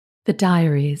The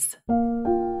Diaries.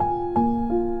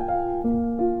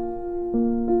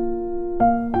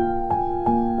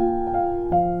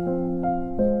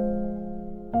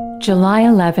 July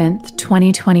 11th,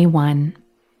 2021.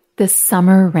 The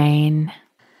summer rain.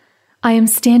 I am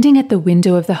standing at the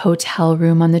window of the hotel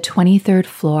room on the 23rd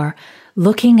floor,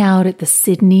 looking out at the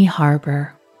Sydney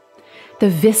harbor. The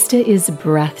vista is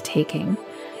breathtaking.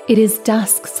 It is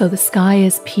dusk, so the sky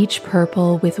is peach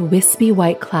purple with wispy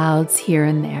white clouds here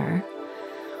and there.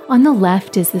 On the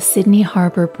left is the Sydney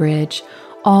Harbor Bridge,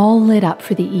 all lit up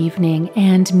for the evening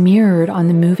and mirrored on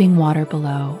the moving water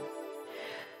below.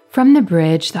 From the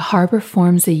bridge, the harbor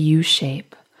forms a U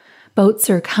shape. Boats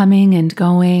are coming and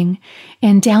going,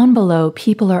 and down below,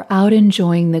 people are out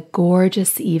enjoying the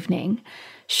gorgeous evening,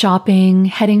 shopping,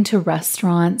 heading to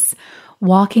restaurants,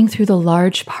 walking through the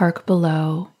large park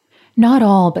below. Not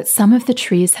all, but some of the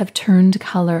trees have turned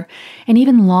color and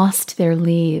even lost their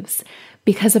leaves,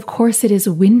 because of course it is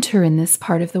winter in this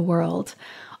part of the world,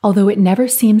 although it never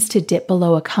seems to dip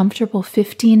below a comfortable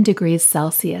 15 degrees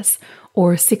Celsius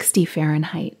or 60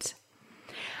 Fahrenheit.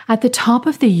 At the top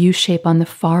of the U-shape on the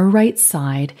far right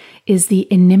side is the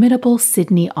inimitable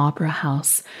Sydney Opera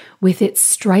House with its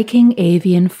striking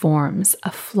avian forms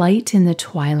aflight in the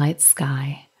twilight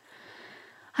sky.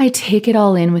 I take it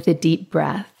all in with a deep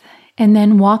breath and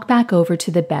then walk back over to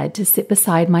the bed to sit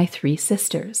beside my 3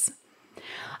 sisters.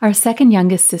 Our second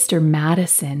youngest sister,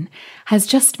 Madison, has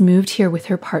just moved here with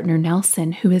her partner,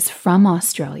 Nelson, who is from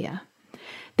Australia.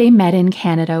 They met in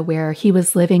Canada, where he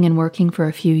was living and working for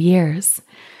a few years.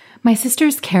 My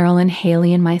sisters, Carolyn,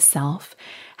 Haley, and myself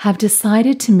have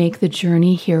decided to make the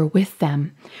journey here with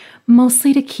them,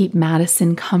 mostly to keep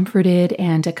Madison comforted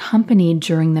and accompanied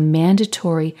during the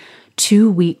mandatory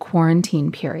 2-week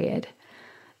quarantine period.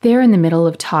 They're in the middle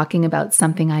of talking about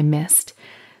something I missed,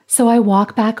 so I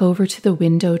walk back over to the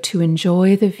window to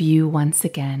enjoy the view once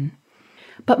again.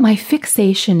 But my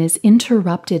fixation is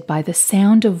interrupted by the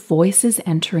sound of voices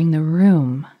entering the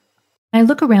room. I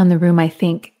look around the room, I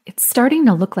think, it's starting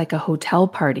to look like a hotel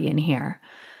party in here.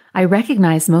 I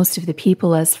recognize most of the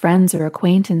people as friends or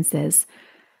acquaintances,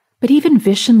 but even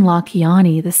Vishen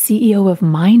Lakhiani, the CEO of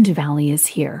Mind Valley, is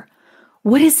here.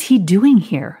 What is he doing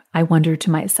here? I wonder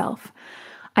to myself.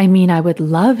 I mean, I would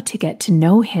love to get to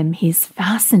know him. He's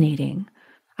fascinating.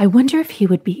 I wonder if he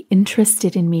would be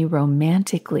interested in me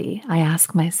romantically, I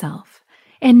ask myself.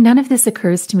 And none of this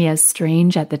occurs to me as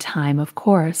strange at the time, of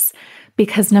course,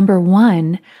 because number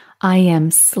 1, I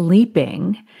am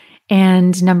sleeping,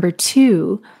 and number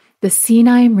 2, the scene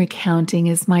I am recounting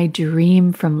is my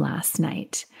dream from last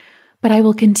night. But I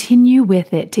will continue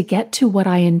with it to get to what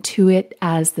I intuit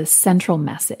as the central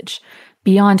message,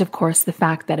 beyond, of course, the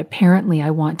fact that apparently I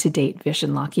want to date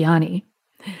Vishen Lakhiani.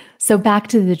 So back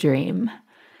to the dream.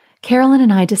 Carolyn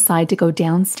and I decide to go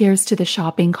downstairs to the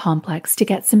shopping complex to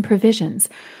get some provisions,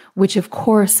 which of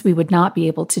course we would not be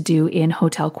able to do in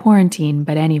hotel quarantine,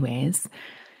 but anyways.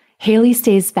 Haley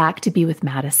stays back to be with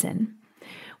Madison.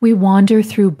 We wander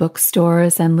through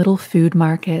bookstores and little food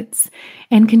markets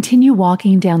and continue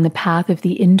walking down the path of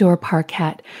the indoor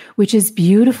parquet, which is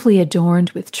beautifully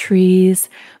adorned with trees,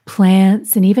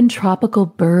 plants, and even tropical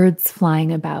birds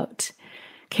flying about.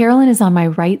 Carolyn is on my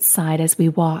right side as we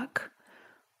walk.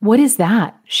 What is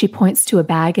that? She points to a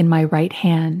bag in my right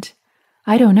hand.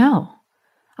 I don't know.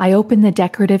 I open the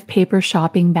decorative paper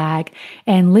shopping bag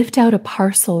and lift out a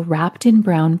parcel wrapped in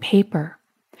brown paper.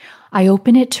 I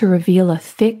open it to reveal a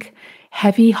thick,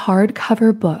 heavy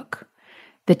hardcover book.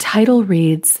 The title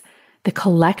reads, The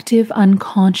Collective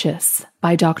Unconscious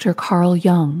by Dr. Carl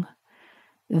Jung.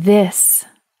 This,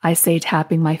 I say,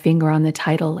 tapping my finger on the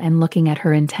title and looking at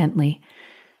her intently,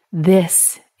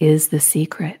 this is the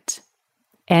secret.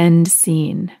 End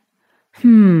scene.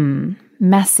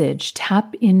 Message,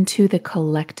 tap into the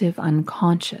collective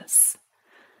unconscious.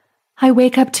 I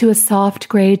wake up to a soft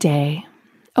gray day.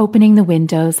 Opening the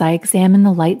windows, I examine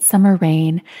the light summer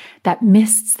rain that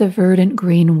mists the verdant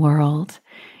green world,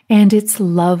 and it's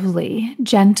lovely,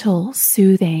 gentle,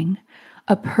 soothing,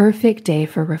 a perfect day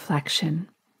for reflection.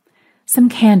 Some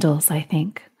candles, I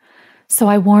think. So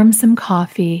I warm some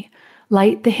coffee,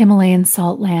 light the Himalayan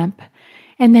salt lamp,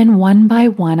 and then one by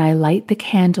one I light the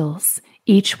candles,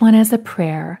 each one as a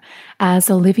prayer, as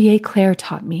Olivier Clare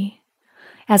taught me.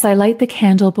 As I light the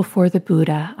candle before the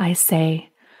Buddha, I say,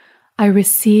 I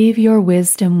receive your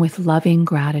wisdom with loving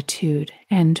gratitude,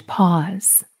 and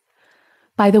pause.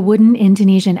 By the wooden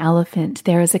Indonesian elephant,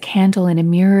 there is a candle in a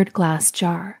mirrored glass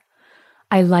jar.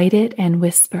 I light it and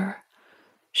whisper,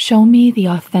 show me the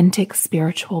authentic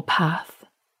spiritual path.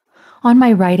 On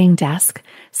my writing desk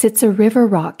sits a river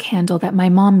rock candle that my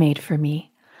mom made for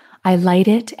me. I light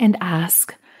it and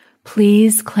ask,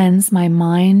 Please cleanse my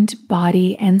mind,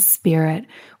 body, and spirit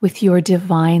with your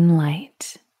divine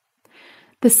light.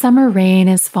 The summer rain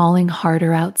is falling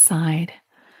harder outside.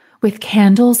 With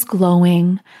candles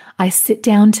glowing, I sit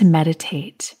down to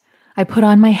meditate. I put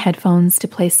on my headphones to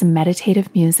play some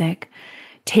meditative music,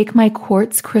 take my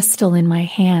quartz crystal in my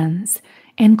hands,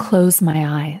 and close my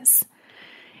eyes.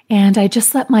 And I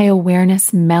just let my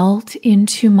awareness melt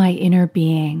into my inner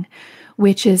being,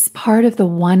 which is part of the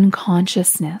one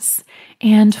consciousness,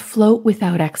 and float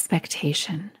without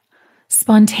expectation.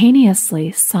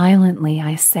 Spontaneously, silently,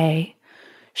 I say,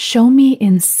 "Show me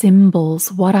in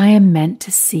symbols what I am meant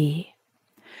to see."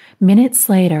 Minutes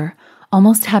later,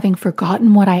 almost having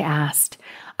forgotten what I asked,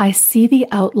 I see the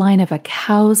outline of a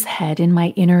cow's head in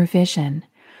my inner vision.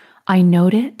 I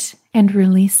note it and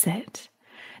release it.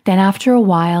 Then after a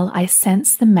while, I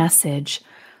sense the message,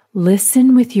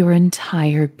 "Listen with your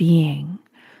entire being."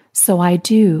 So I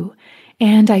do,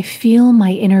 and I feel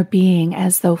my inner being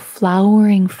as though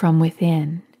flowering from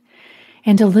within.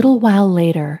 And a little while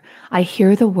later, I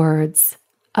hear the words,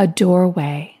 "A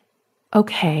doorway."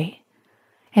 Okay.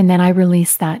 And then I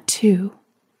release that too.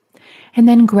 And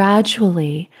then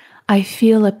gradually, I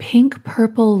feel a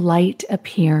pink-purple light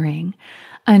appearing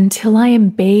until I am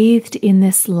bathed in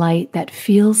this light that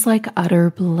feels like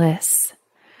utter bliss.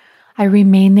 I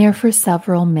remain there for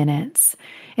several minutes,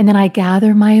 and then I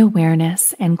gather my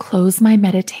awareness and close my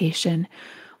meditation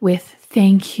with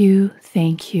 "Thank you,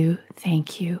 thank you,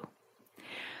 thank you."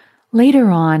 Later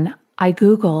on, I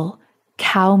Google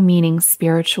cow meaning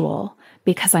spiritual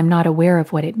because I'm not aware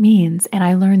of what it means, and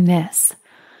I learn this.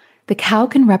 The cow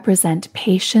can represent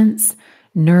patience,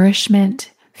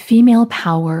 nourishment, female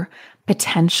power,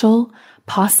 potential,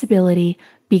 possibility,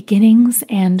 beginnings,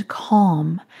 and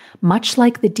calm. Much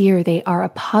like the deer, they are a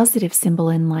positive symbol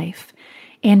in life.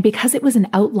 And because it was an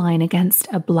outline against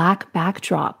a black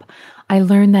backdrop, I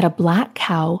learned that a black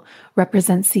cow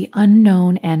represents the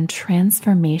unknown and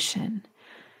transformation.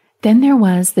 Then there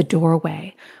was the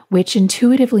doorway, which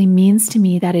intuitively means to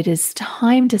me that it is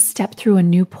time to step through a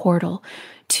new portal,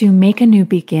 to make a new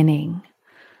beginning.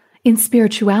 In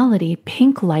spirituality,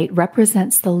 pink light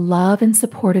represents the love and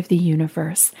support of the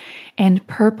universe, and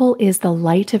purple is the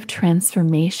light of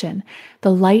transformation,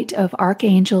 the light of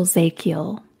Archangel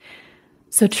Zachiel.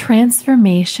 So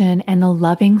transformation and the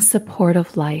loving support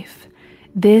of life,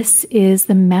 this is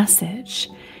the message.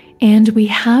 And we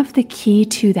have the key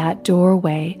to that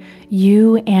doorway,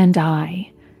 you and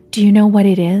I. Do you know what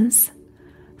it is?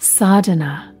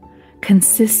 Sadhana,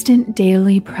 consistent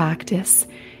daily practice,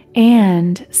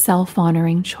 and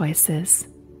self-honoring choices.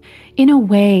 In a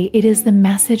way, it is the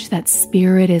message that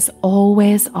Spirit is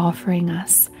always offering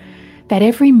us, that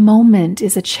every moment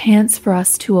is a chance for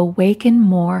us to awaken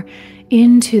more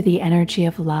into the energy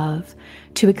of love,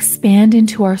 to expand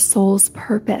into our soul's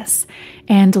purpose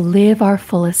and live our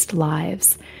fullest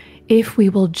lives, if we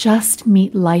will just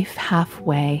meet life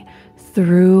halfway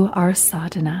through our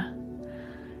sadhana.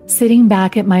 Sitting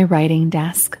back at my writing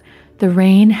desk, the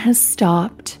rain has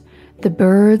stopped. The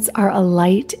birds are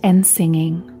alight and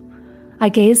singing. I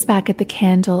gaze back at the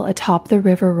candle atop the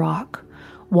river rock,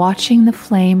 watching the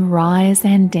flame rise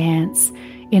and dance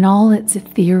in all its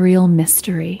ethereal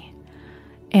mystery,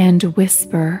 and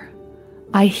whisper,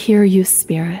 "I hear you,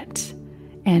 Spirit,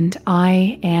 and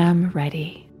I am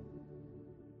ready."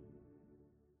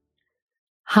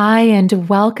 Hi, and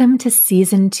welcome to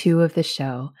Season 2 of the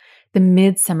show, The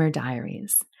Midsummer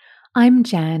Diaries. I'm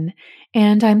Jenn,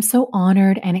 and I'm so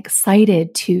honored and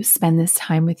excited to spend this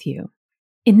time with you.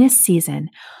 In this season,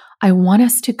 I want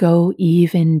us to go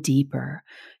even deeper,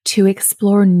 to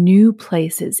explore new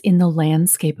places in the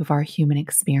landscape of our human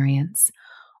experience,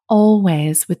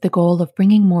 always with the goal of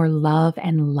bringing more love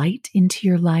and light into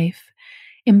your life,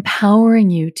 empowering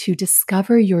you to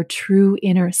discover your true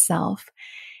inner self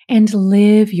and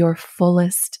live your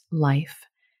fullest life,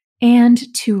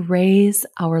 and to raise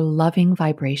our loving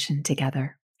vibration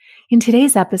together. In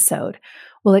today's episode,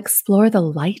 we'll explore the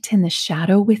light and the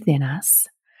shadow within us,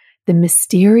 the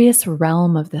mysterious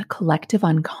realm of the collective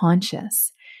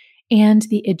unconscious, and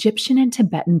the Egyptian and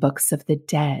Tibetan Books of the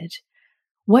dead.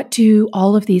 What do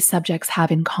all of these subjects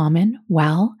have in common?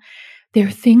 Well, they're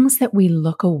things that we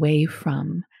look away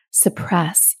from,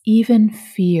 suppress, even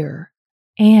fear,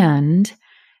 and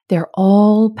they're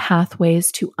all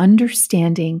pathways to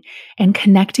understanding and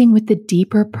connecting with the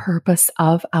deeper purpose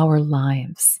of our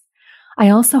lives. I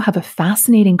also have a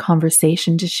fascinating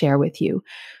conversation to share with you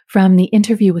from the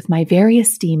interview with my very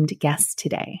esteemed guest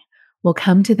today. We'll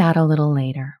come to that a little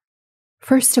later.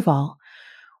 First of all,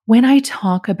 when I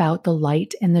talk about the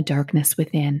light and the darkness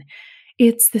within,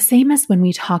 it's the same as when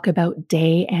we talk about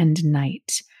day and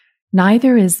night.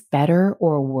 Neither is better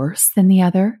or worse than the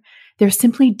other. They're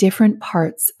simply different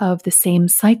parts of the same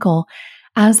cycle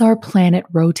as our planet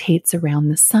rotates around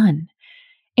the sun.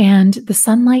 And the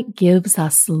sunlight gives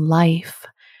us life,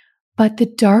 but the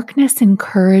darkness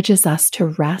encourages us to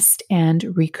rest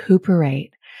and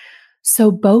recuperate.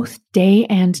 So both day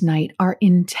and night are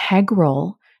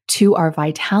integral to our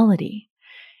vitality.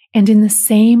 And in the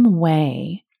same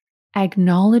way,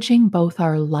 acknowledging both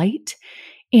our light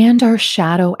and our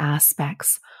shadow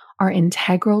aspects are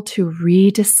integral to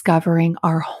rediscovering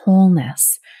our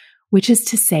wholeness, which is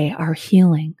to say, our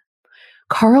healing.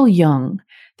 Carl Jung,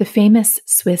 the famous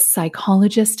Swiss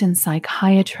psychologist and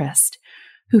psychiatrist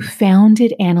who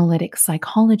founded analytic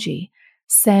psychology,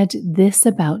 said this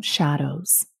about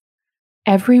shadows.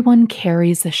 Everyone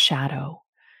carries a shadow,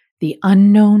 the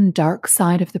unknown dark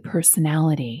side of the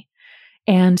personality,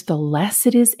 and the less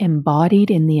it is embodied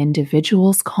in the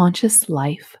individual's conscious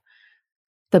life,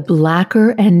 the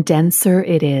blacker and denser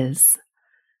it is.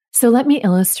 So let me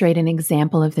illustrate an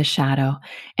example of the shadow,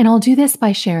 and I'll do this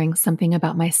by sharing something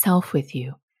about myself with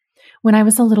you. When I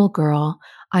was a little girl,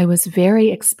 I was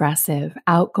very expressive,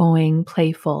 outgoing,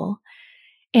 playful.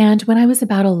 And when I was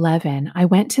about 11, I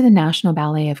went to the National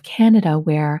Ballet of Canada,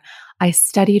 where I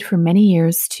studied for many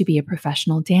years to be a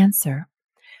professional dancer.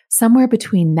 Somewhere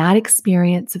between that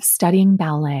experience of studying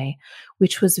ballet,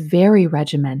 which was very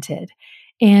regimented,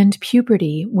 and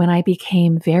puberty, when I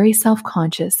became very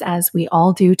self-conscious, as we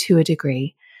all do to a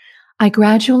degree, I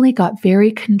gradually got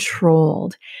very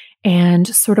controlled and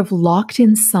sort of locked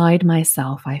inside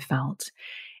myself, I felt.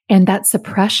 And that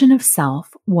suppression of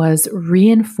self was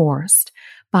reinforced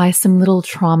by some little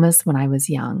traumas when I was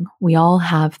young. We all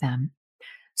have them.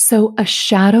 So a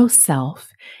shadow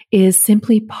self is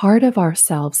simply part of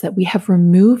ourselves that we have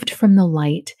removed from the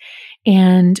light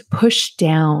and pushed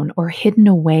down or hidden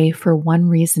away for one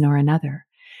reason or another.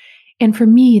 And for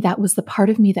me, that was the part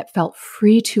of me that felt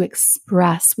free to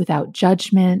express without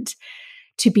judgment,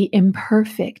 to be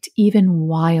imperfect, even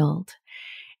wild.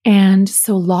 And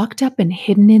so locked up and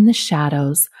hidden in the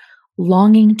shadows,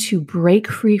 longing to break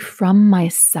free from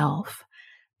myself,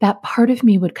 that part of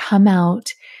me would come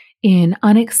out in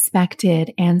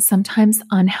unexpected and sometimes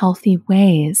unhealthy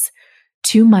ways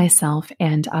to myself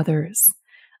and others,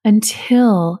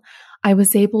 until I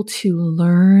was able to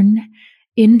learn,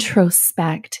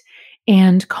 introspect,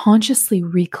 and consciously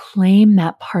reclaim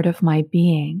that part of my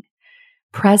being.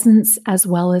 Presence as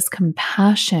well as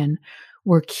compassion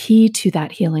were key to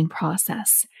that healing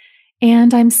process.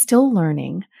 And I'm still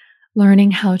learning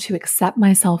how to accept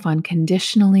myself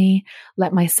unconditionally,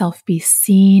 let myself be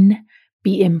seen,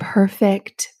 be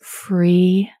imperfect,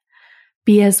 free,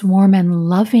 be as warm and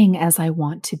loving as I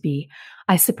want to be.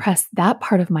 I suppressed that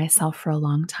part of myself for a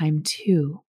long time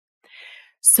too.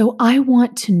 So I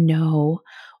want to know,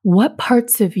 what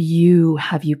parts of you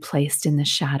have you placed in the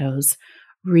shadows,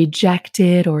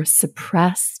 rejected or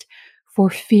suppressed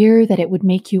for fear that it would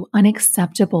make you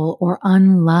unacceptable or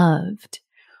unloved?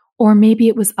 Or maybe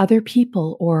it was other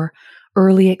people or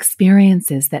early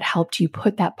experiences that helped you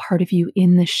put that part of you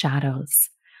in the shadows.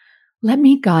 Let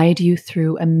me guide you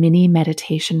through a mini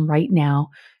meditation right now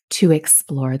to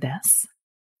explore this.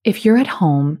 If you're at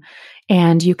home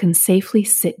and you can safely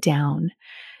sit down,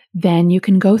 then you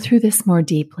can go through this more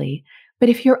deeply. But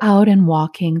if you're out and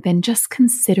walking, then just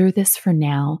consider this for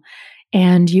now,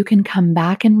 and you can come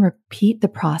back and repeat the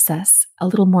process a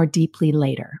little more deeply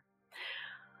later.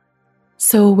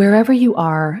 So wherever you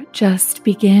are, just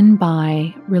begin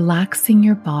by relaxing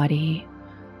your body,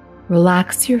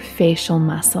 relax your facial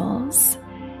muscles,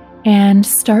 and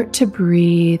start to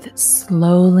breathe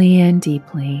slowly and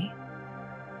deeply.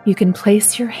 You can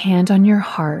place your hand on your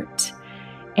heart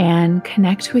and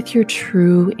connect with your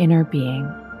true inner being.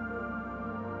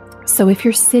 So if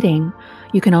you're sitting,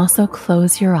 you can also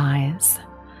close your eyes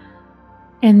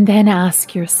and then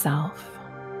ask yourself,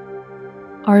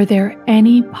 are there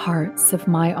any parts of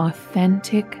my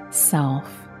authentic self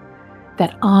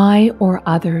that I or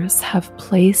others have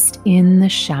placed in the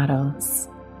shadows?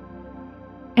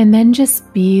 And then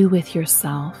just be with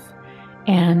yourself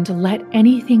and let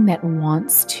anything that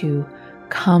wants to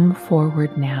come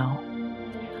forward now.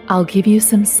 I'll give you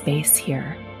some space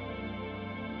here.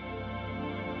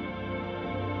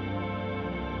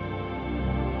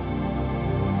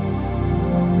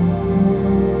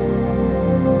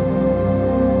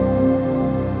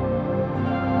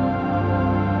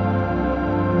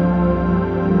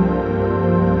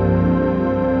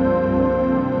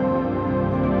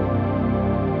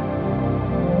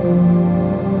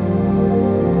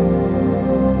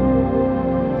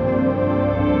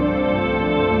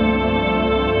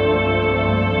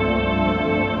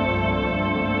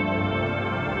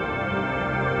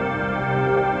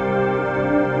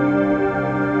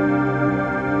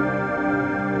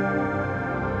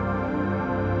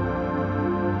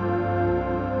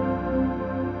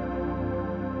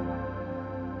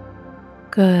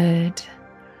 Good.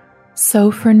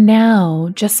 So for now,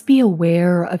 just be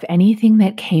aware of anything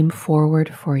that came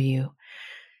forward for you.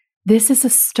 This is a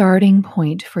starting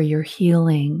point for your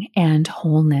healing and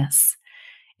wholeness.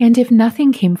 And if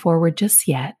nothing came forward just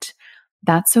yet,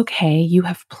 that's okay. You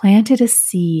have planted a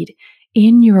seed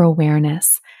in your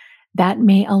awareness that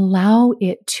may allow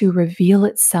it to reveal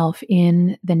itself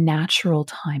in the natural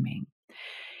timing.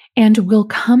 And we'll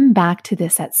come back to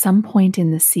this at some point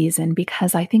in the season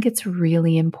because I think it's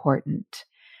really important.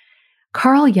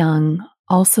 Carl Jung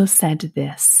also said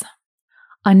this: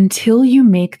 until you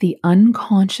make the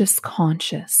unconscious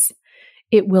conscious,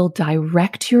 it will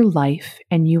direct your life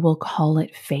and you will call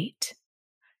it fate.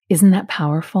 Isn't that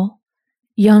powerful?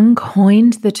 Jung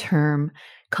coined the term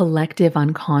collective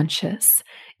unconscious.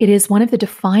 It is one of the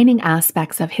defining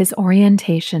aspects of his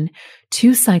orientation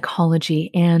to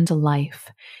psychology and life.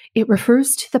 It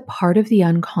refers to the part of the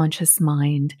unconscious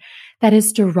mind that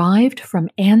is derived from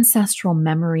ancestral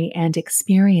memory and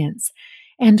experience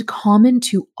and common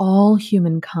to all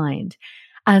humankind,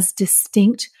 as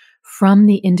distinct from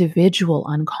the individual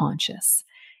unconscious.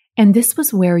 And this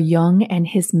was where Jung and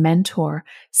his mentor,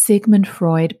 Sigmund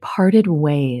Freud, parted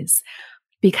ways,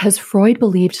 because Freud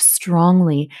believed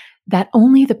strongly that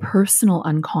only the personal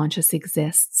unconscious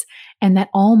exists and that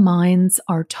all minds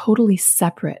are totally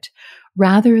separate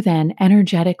rather than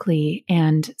energetically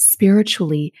and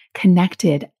spiritually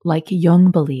connected like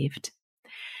Jung believed.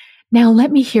 Now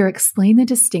let me here explain the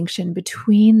distinction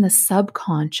between the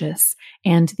subconscious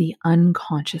and the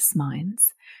unconscious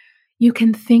minds. You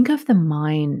can think of the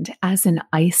mind as an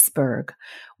iceberg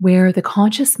where the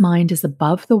conscious mind is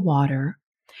above the water,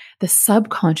 the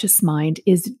subconscious mind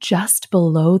is just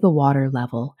below the water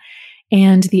level,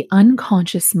 and the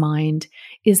unconscious mind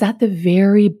is at the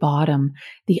very bottom,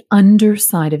 the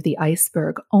underside of the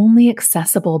iceberg, only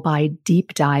accessible by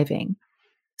deep diving.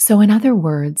 So in other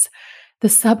words, the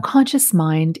subconscious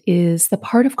mind is the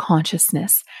part of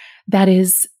consciousness that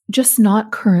is just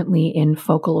not currently in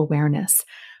focal awareness,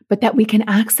 but that we can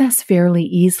access fairly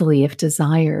easily if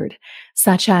desired,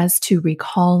 such as to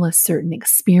recall a certain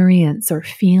experience or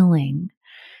feeling.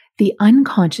 The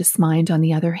unconscious mind, on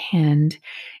the other hand,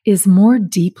 is more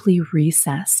deeply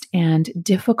recessed and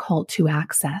difficult to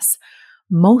access.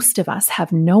 Most of us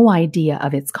have no idea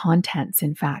of its contents,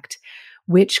 in fact,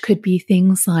 which could be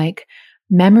things like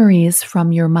memories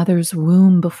from your mother's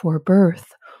womb before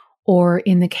birth, or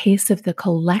in the case of the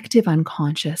collective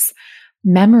unconscious,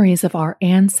 memories of our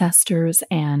ancestors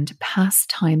and past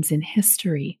times in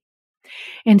history.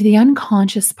 And the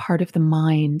unconscious part of the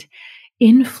mind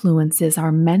influences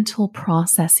our mental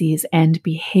processes and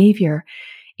behavior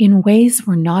in ways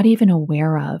we're not even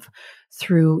aware of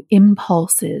through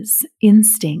impulses,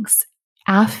 instincts,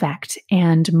 affect,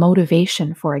 and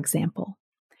motivation, for example.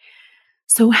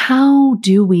 So how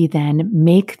do we then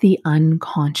make the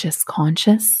unconscious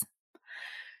conscious?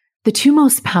 The two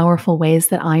most powerful ways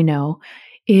that I know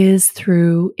is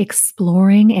through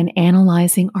exploring and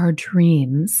analyzing our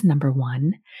dreams, number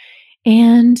one,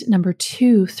 and number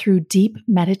two, through deep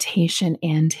meditation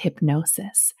and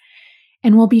hypnosis.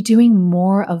 And we'll be doing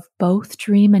more of both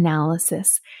dream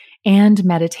analysis and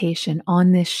meditation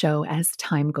on this show as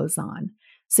time goes on,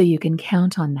 so you can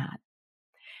count on that.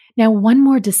 Now, one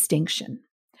more distinction,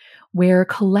 where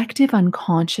collective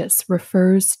unconscious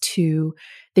refers to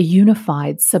the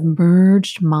unified,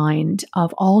 submerged mind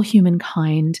of all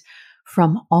humankind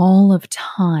from all of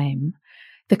time.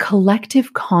 The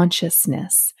collective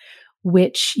consciousness,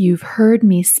 which you've heard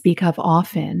me speak of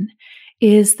often,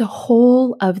 is the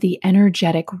whole of the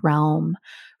energetic realm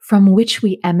from which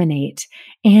we emanate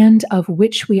and of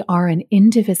which we are an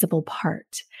indivisible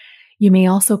part. You may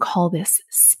also call this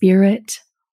spirit,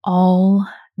 all,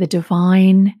 the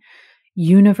divine,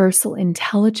 universal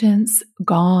intelligence,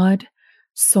 God,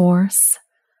 source.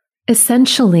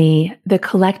 Essentially, the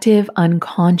collective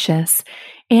unconscious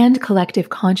and collective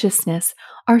consciousness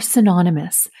are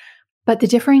synonymous, but the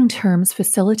differing terms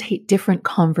facilitate different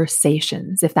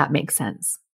conversations, if that makes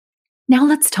sense. Now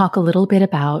let's talk a little bit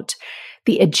about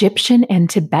the Egyptian and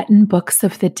Tibetan Books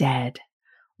of the Dead.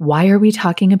 Why are we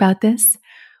talking about this?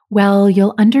 Well,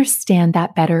 you'll understand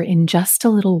that better in just a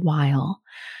little while.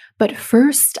 But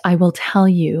first, I will tell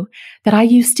you that I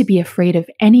used to be afraid of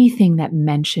anything that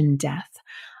mentioned death.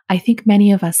 I think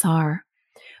many of us are.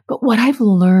 But what I've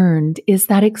learned is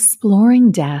that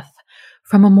exploring death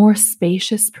from a more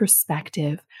spacious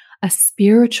perspective, a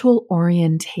spiritual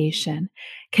orientation,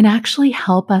 can actually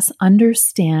help us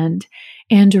understand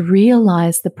and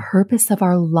realize the purpose of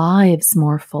our lives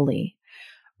more fully,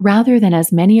 rather than,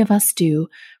 as many of us do,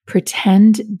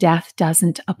 pretend death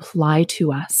doesn't apply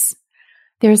to us.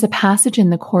 There's a passage in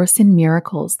the Course in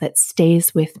Miracles that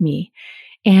stays with me,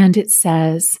 and it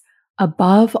says,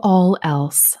 "Above all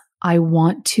else, I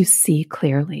want to see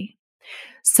clearly."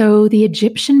 So the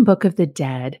Egyptian Book of the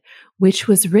Dead, which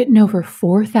was written over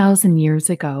 4,000 years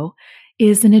ago,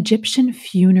 is an Egyptian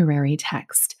funerary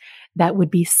text that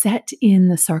would be set in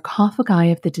the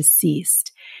sarcophagi of the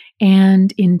deceased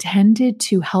and intended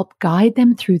to help guide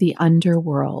them through the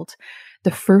underworld,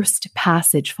 the first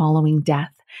passage following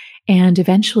death, and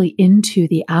eventually into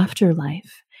the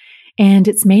afterlife. And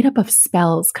it's made up of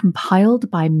spells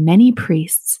compiled by many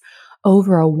priests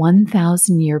over a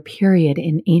 1,000-year period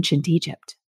in ancient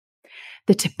Egypt.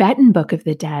 The Tibetan Book of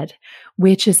the Dead,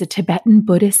 which is a Tibetan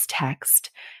Buddhist text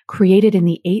created in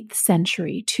the 8th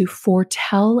century to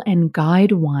foretell and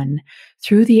guide one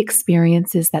through the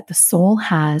experiences that the soul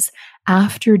has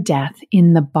after death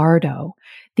in the bardo,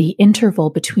 the interval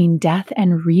between death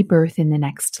and rebirth in the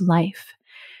next life.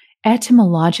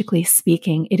 Etymologically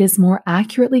speaking, it is more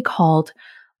accurately called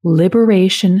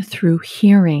liberation through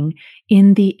hearing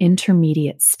in the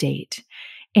intermediate state.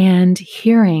 And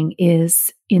hearing is,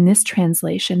 in this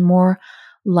translation, more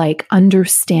like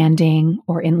understanding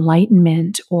or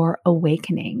enlightenment or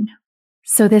awakening.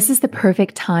 So this is the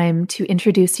perfect time to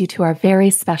introduce you to our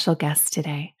very special guest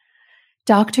today.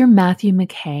 Dr. Matthew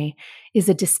McKay is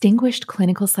a distinguished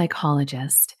clinical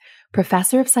psychologist,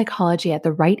 professor of psychology at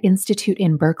the Wright Institute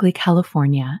in Berkeley,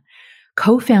 California,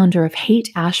 co-founder of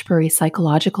Haight-Ashbury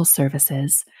Psychological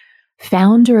Services,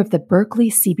 founder of the Berkeley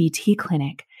CBT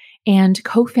Clinic, and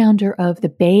co-founder of the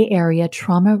Bay Area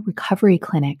Trauma Recovery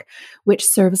Clinic, which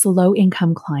serves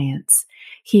low-income clients.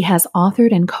 He has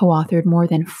authored and co-authored more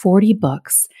than 40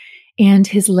 books, and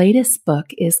his latest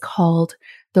book is called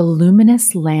The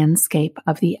Luminous Landscape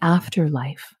of the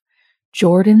Afterlife,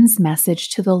 Jordan's Message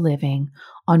to the Living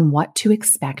on What to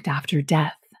Expect After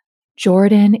Death.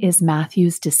 Jordan is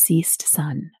Matthew's deceased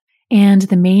son, and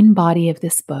the main body of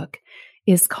this book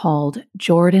is called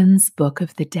Jordan's Book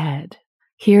of the Dead.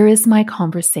 Here is my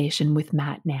conversation with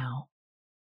Matt now.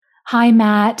 Hi,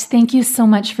 Matt. Thank you so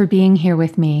much for being here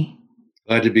with me.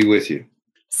 Glad to be with you.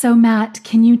 So, Matt,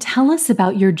 can you tell us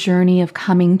about your journey of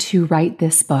coming to write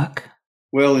this book?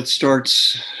 Well, it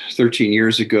starts 13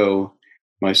 years ago.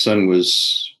 My son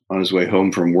was on his way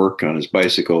home from work on his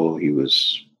bicycle. He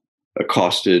was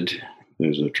accosted. There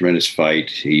was a tremendous fight.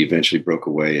 He eventually broke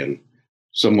away and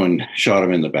someone shot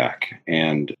him in the back.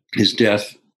 And his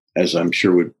death, as I'm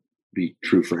sure would be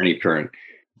true for any parent,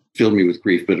 filled me with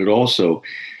grief, but it also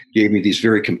gave me these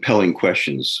very compelling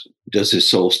questions. Does his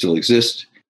soul still exist?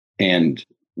 And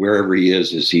wherever he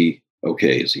is he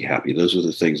okay? Is he happy? Those are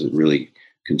the things that really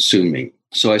consume me.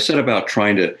 So I set about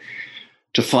trying to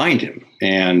find him,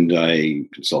 and I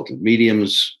consulted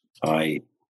mediums. I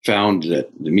found that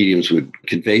the mediums would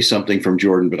convey something from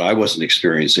Jordan, but I wasn't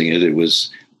experiencing it. It was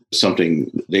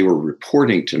something they were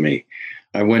reporting to me.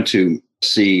 I went to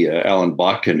see Alan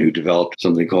Botkin, who developed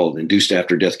something called induced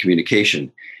after-death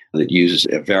communication that uses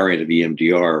a variant of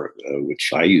EMDR,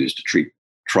 which I use to treat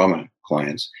trauma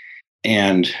clients,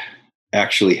 and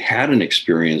actually had an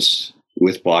experience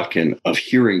with Botkin of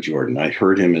hearing Jordan. I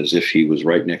heard him as if he was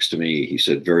right next to me. He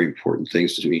said very important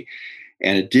things to me,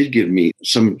 and it did give me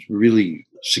some really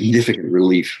significant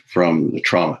relief from the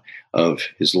trauma of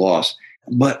his loss.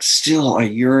 But still, I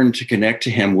yearned to connect to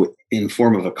him in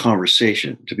form of a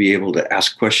conversation, to be able to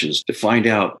ask questions, to find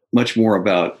out much more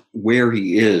about where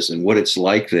he is and what it's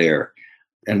like there,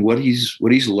 and what he's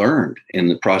learned in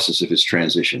the process of his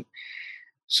transition.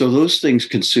 So those things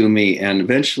consume me, and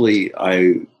eventually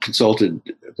I consulted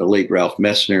the late Ralph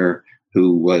Messner,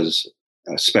 who was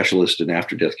a specialist in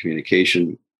after-death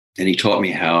communication, and he taught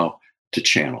me how to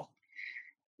channel.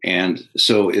 And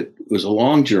so it was a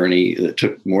long journey that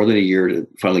took more than a year to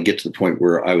finally get to the point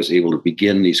where I was able to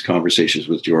begin these conversations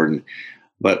with Jordan.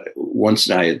 But once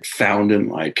I had found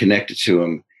him, I had connected to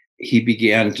him, he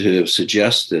began to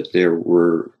suggest that there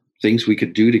were things we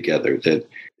could do together, that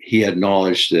he had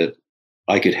knowledge that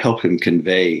I could help him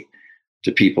convey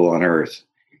to people on earth.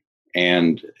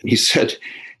 And he said,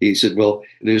 well,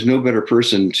 there's no better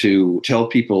person to tell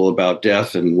people about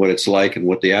death and what it's like and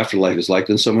what the afterlife is like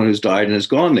than someone who's died and has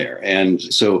gone there. And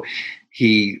so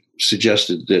he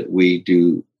suggested that we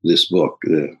do this book,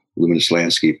 The Luminous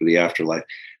Landscape of the Afterlife,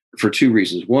 for two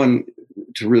reasons. One,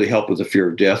 to really help with the fear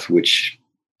of death, which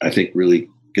I think really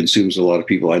consumes a lot of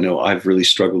people. I know I've really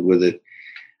struggled with it,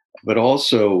 but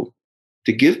also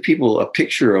to give people a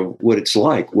picture of what it's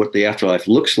like, what the afterlife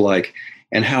looks like,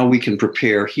 and how we can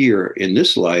prepare here in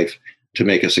this life to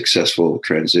make a successful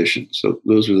transition. So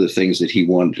those were the things that he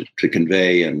wanted to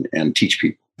convey and teach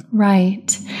people.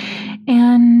 Right.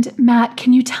 And Matt,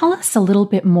 can you tell us a little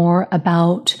bit more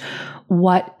about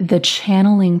what the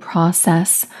channeling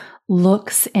process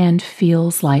looks and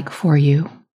feels like for you?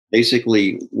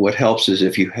 Basically, what helps is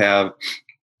if you have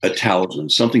a talisman,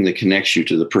 something that connects you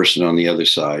to the person on the other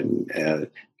side.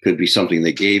 Could be something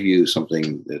they gave you,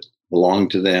 something that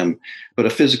belonged to them, but a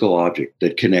physical object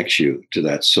that connects you to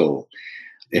that soul.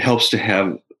 It helps to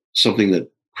have something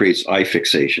that creates eye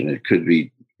fixation. It could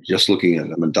be just looking at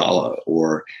a mandala,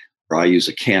 or I use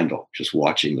a candle, just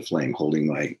watching the flame, holding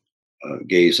my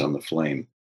gaze on the flame.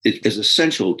 It is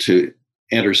essential to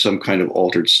enter some kind of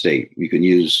altered state. You can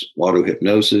use auto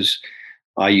hypnosis.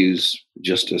 I use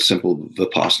just a simple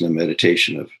Vipassana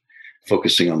meditation of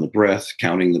focusing on the breath,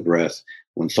 counting the breath.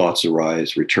 When thoughts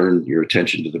arise, return your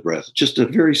attention to the breath. Just a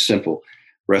very simple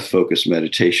breath-focused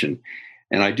meditation.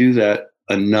 And I do that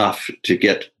enough to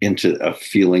get into a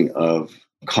feeling of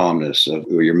calmness,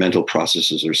 where your mental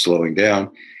processes are slowing down.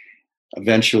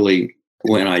 Eventually,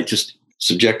 when I just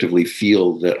subjectively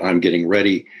feel that I'm getting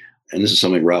ready, and this is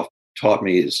something Ralph taught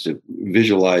me, is to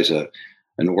visualize an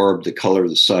orb the color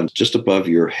of the sun just above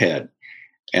your head,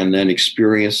 and then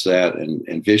experience that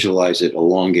and visualize it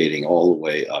elongating all the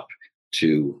way up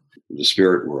to the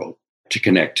spirit world to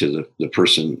connect to the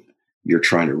person you're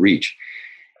trying to reach.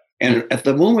 And at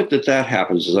the moment that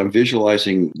happens, as I'm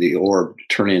visualizing the orb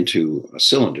turn into a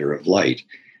cylinder of light,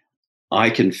 I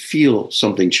can feel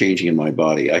something changing in my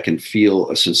body. I can feel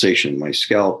a sensation in my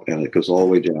scalp, and it goes all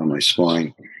the way down my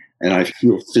spine. And I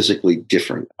feel physically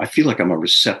different. I feel like I'm a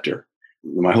receptor.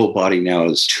 My whole body now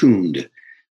is tuned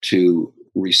to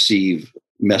receive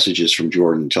messages from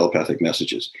Jordan, telepathic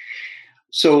messages.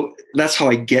 So that's how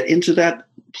I get into that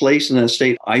place in that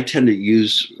state. I tend to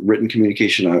use written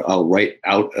communication. I'll write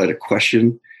out a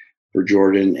question for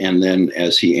Jordan, and then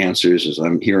as he answers, as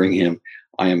I'm hearing him,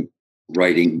 I am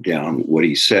writing down what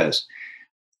he says.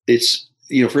 It's,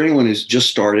 for anyone who's just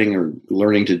starting or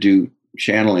learning to do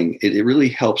channeling, it really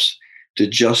helps to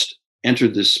just enter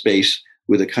this space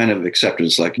with a kind of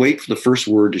acceptance, like wait for the first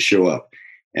word to show up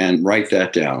and write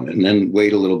that down, and then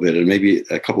wait a little bit and maybe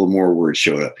a couple more words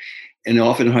show up. And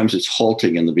oftentimes it's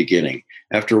halting in the beginning.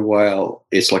 After a while,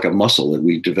 it's like a muscle that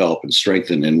we develop and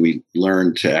strengthen, and we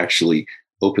learn to actually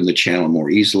open the channel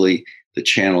more easily. The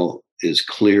channel is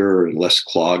clearer and less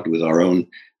clogged with our own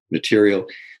material.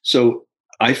 So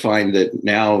I find that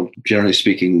now, generally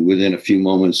speaking, within a few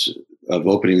moments of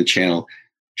opening the channel,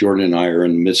 Jordan and I are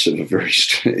in the midst of a very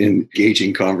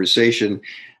engaging conversation.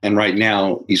 And right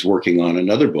now he's working on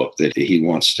another book that he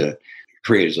wants to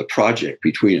create as a project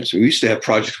between us. We used to have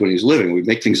projects when he was living. We'd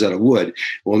make things out of wood.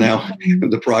 Well, now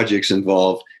the projects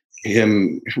involve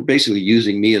him basically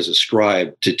using me as a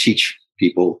scribe to teach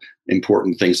people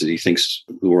important things that he thinks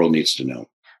the world needs to know.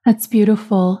 That's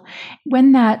beautiful.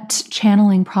 When that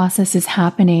channeling process is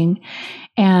happening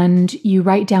and you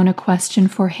write down a question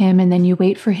for him and then you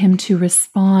wait for him to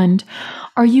respond,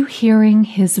 are you hearing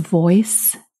his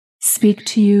voice speak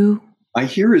to you? I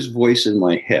hear his voice in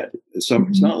my head. It's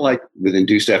not like with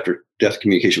induced after death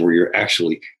communication where you're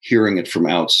actually hearing it from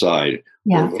outside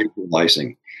or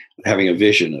visualizing, having a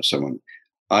vision of someone.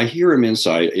 I hear him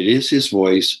inside. It is his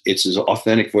voice. It's his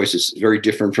authentic voice. It's very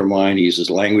different from mine. He uses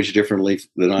language differently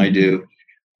than I do.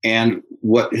 And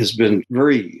what has been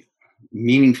very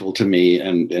meaningful to me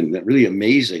and really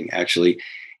amazing, actually,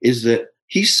 is that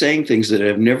he's saying things that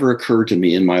have never occurred to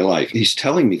me in my life. He's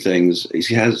telling me things.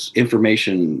 He has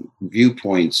information,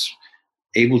 viewpoints,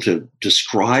 able to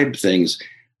describe things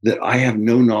that I have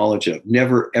no knowledge of,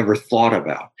 never, ever thought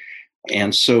about.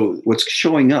 And so what's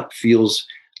showing up feels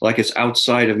like it's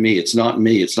outside of me. It's not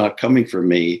me. It's not coming from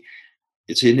me.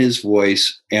 It's in his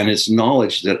voice, and it's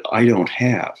knowledge that I don't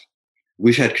have.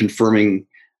 We've had confirming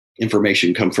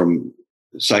information come from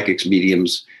psychics,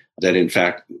 mediums, that in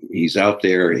fact he's out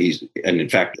there. And in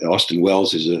fact, Austin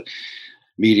Wells is a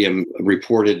medium,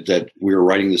 reported that we were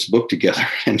writing this book together,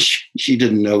 and she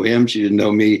didn't know him. She didn't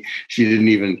know me. She didn't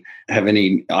even have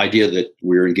any idea that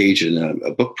we were engaged in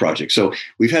a book project. So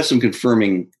we've had some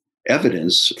confirming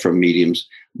evidence from mediums,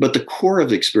 but the core of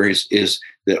the experience is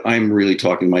that I'm really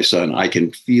talking to my son. I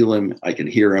can feel him. I can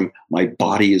hear him. My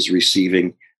body is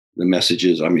receiving the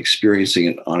messages. I'm experiencing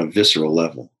it on a visceral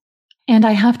level. And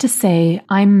I have to say,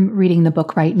 I'm reading the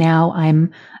book right now.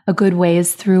 I'm a good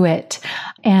ways through it.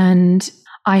 And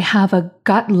I have a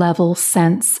gut level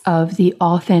sense of the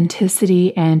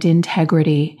authenticity and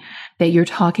integrity that you're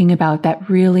talking about that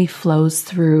really flows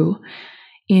through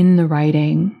in the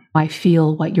writing. I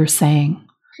feel what you're saying.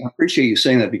 I appreciate you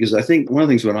saying that, because I think one of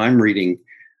the things when I'm reading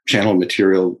channel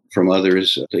material from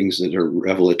others, things that are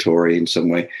revelatory in some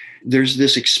way. There's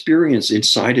this experience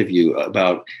inside of you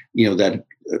about, that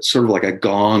sort of like a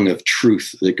gong of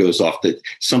truth that goes off, that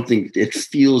something, it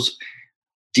feels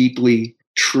deeply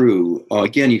true.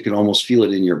 Again, you can almost feel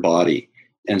it in your body.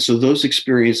 And so those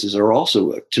experiences are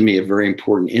also, to me, a very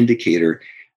important indicator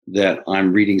that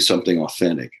I'm reading something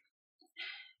authentic.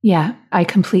 Yeah, I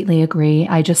completely agree.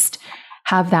 I just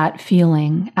have that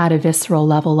feeling at a visceral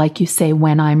level, like you say,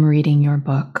 when I'm reading your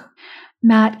book.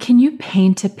 Matt, can you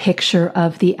paint a picture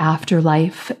of the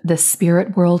afterlife, the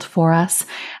spirit world for us,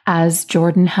 as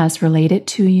Jordan has related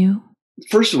to you?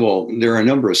 First of all, there are a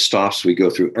number of stops we go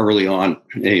through early on,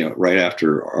 right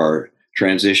after our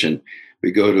transition.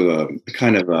 We go to a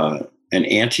kind of an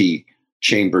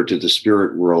ante-chamber to the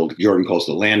spirit world, Jordan calls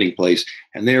the landing place.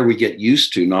 And there we get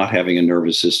used to not having a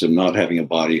nervous system, not having a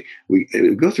body. We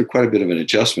go through quite a bit of an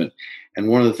adjustment. And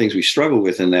one of the things we struggle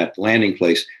with in that landing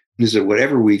place is that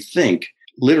whatever we think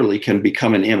literally can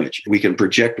become an image. We can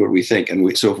project what we think.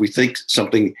 And so if we think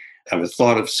something, have a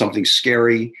thought of something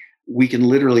scary, we can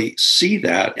literally see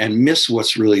that and miss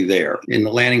what's really there. In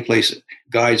the landing place,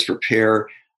 guides prepare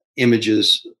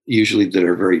images, usually that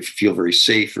are feel very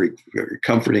safe, very, very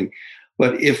comforting.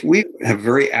 But if we have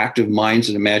very active minds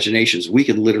and imaginations, we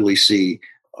can literally see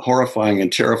horrifying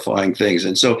and terrifying things.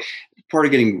 And so part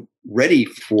of getting ready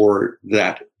for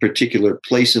that particular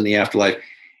place in the afterlife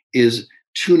is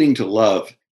tuning to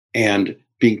love and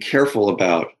being careful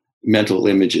about mental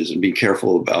images and being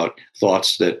careful about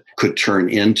thoughts that could turn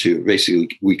into, basically,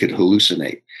 we could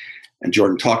hallucinate. And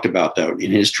Jordan talked about that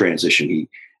in his transition. He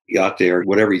got there,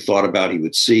 whatever he thought about, he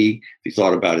would see. If he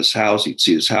thought about his house, he'd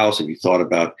see his house. If he thought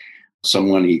about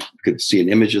someone, he could see an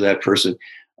image of that person.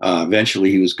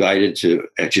 Eventually, he was guided to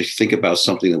actually think about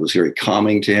something that was very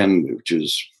calming to him, which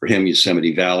was, for him,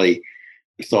 Yosemite Valley.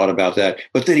 He thought about that.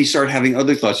 But then he started having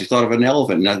other thoughts. He thought of an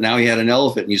elephant. Now he had an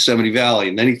elephant in Yosemite Valley.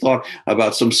 And then he thought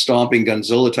about some stomping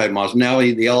Godzilla-type monster. Now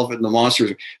the elephant and the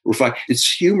monsters were fine.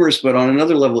 It's humorous, but on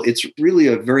another level, it's really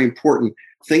a very important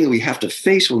thing that we have to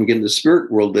face when we get into the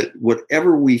spirit world, that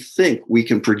whatever we think, we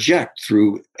can project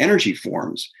through energy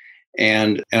forms.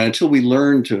 And until we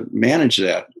learn to manage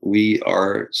that, we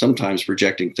are sometimes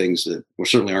projecting things that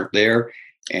certainly aren't there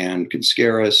and can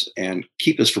scare us and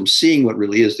keep us from seeing what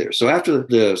really is there. So after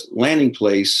the landing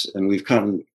place, and we've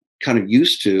come kind of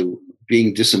used to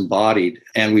being disembodied,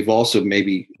 and we've also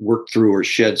maybe worked through or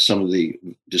shed some of the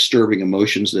disturbing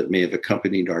emotions that may have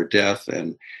accompanied our death,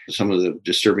 and some of the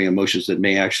disturbing emotions that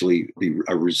may actually be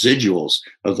residuals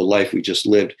of the life we just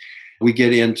lived, we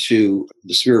get into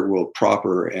the spirit world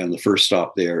proper. And the first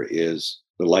stop there is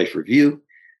the life review.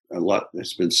 A lot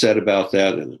has been said about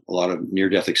that, and a lot of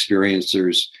near-death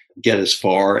experiencers get as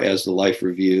far as the life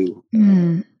review.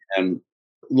 And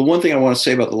the one thing I want to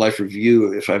say about the life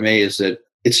review, if I may, is that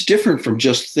it's different from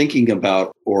just thinking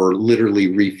about or literally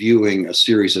reviewing a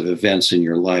series of events in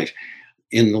your life.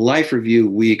 In the life review,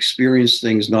 we experience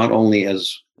things not only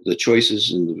as the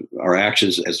choices and our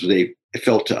actions as they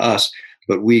felt to us,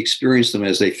 but we experience them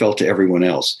as they felt to everyone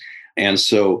else. And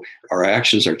so our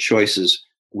actions, our choices,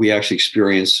 we actually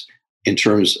experience in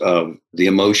terms of the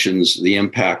emotions, the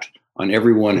impact on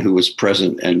everyone who was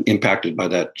present and impacted by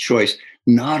that choice,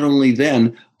 not only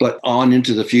then, but on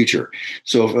into the future.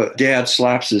 So if a dad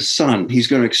slaps his son, he's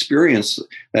going to experience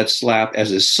that slap as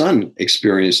his son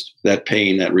experienced that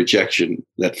pain, that rejection,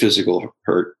 that physical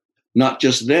hurt, not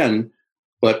just then,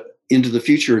 but into the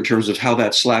future in terms of how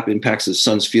that slap impacts his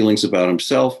son's feelings about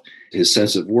himself, his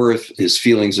sense of worth, his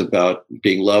feelings about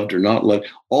being loved or not loved.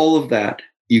 All of that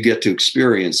you get to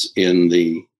experience in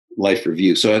the life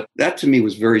review. So that to me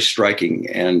was very striking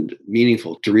and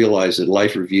meaningful, to realize that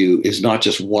life review is not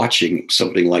just watching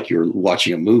something like you're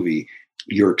watching a movie,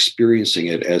 you're experiencing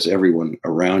it as everyone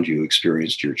around you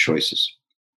experienced your choices.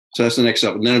 So that's the next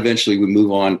step. And then eventually we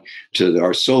move on to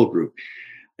our soul group.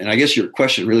 And I guess your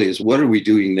question really is, what are we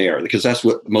doing there? Because that's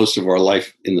what most of our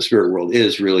life in the spirit world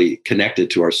is, really connected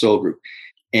to our soul group.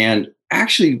 And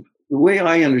actually, the way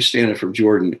I understand it from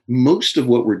Jordan, most of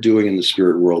what we're doing in the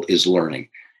spirit world is learning.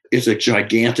 It's a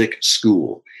gigantic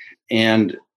school.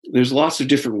 And there's lots of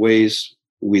different ways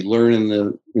we learn in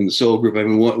the soul group. I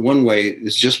mean, one way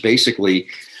is just basically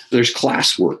there's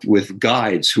classwork with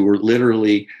guides who are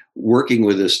literally working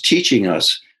with us, teaching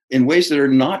us in ways that are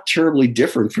not terribly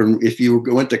different from if you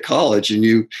went to college and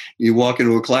you walk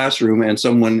into a classroom and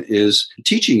someone is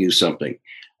teaching you something.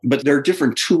 But there are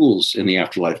different tools in the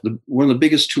afterlife. One of the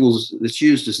biggest tools that's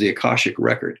used is the Akashic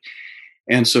record.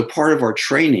 And so part of our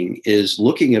training is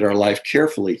looking at our life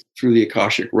carefully through the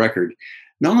Akashic record,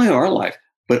 not only our life,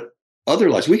 but other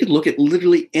lives. We could look at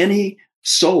literally any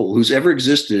soul who's ever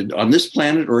existed on this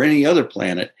planet or any other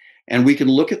planet. And we can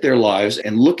look at their lives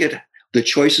and look at the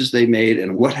choices they made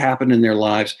and what happened in their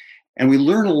lives. And we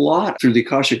learn a lot through the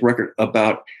Akashic record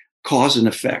about cause and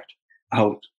effect,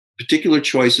 how particular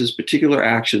choices, particular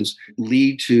actions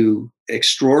lead to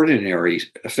extraordinary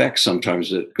effects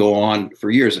sometimes that go on for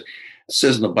years. It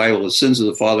says in the Bible, the sins of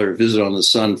the father are visited on the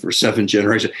son for 7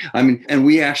 generations. I mean, and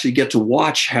we actually get to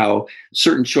watch how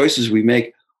certain choices we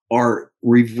make are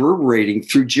reverberating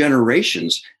through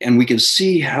generations. And we can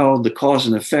see how the cause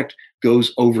and effect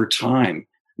goes over time,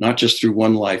 not just through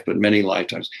one life, but many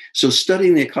lifetimes. So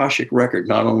studying the Akashic record,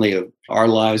 not only of our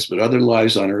lives, but other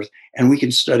lives on earth, and we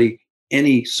can study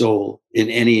any soul in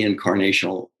any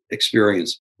incarnational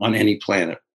experience on any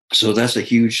planet. So that's a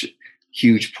huge,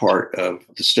 huge part of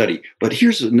the study. But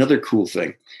here's another cool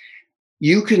thing.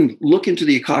 You can look into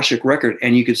the Akashic record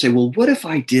and you can say, well, what if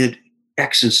I did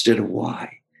X instead of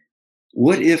Y?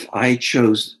 What if I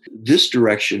chose this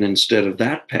direction instead of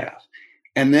that path?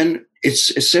 And then it's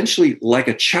essentially like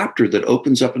a chapter that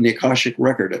opens up in the Akashic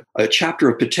record, a chapter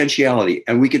of potentiality.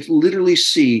 And we could literally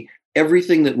see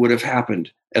everything that would have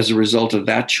happened as a result of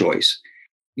that choice.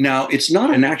 Now, it's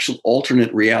not an actual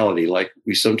alternate reality like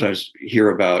we sometimes hear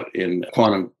about in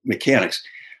quantum mechanics,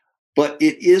 but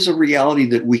it is a reality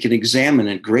that we can examine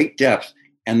in great depth.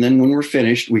 And then when we're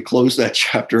finished, we close that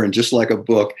chapter, and just like a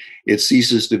book, it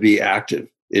ceases to be active.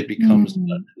 It becomes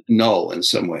null in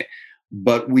some way.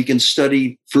 But we can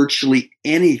study virtually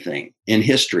anything in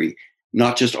history,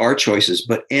 not just our choices,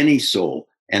 but any soul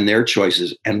and their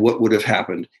choices and what would have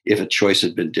happened if a choice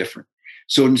had been different.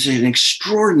 So it's an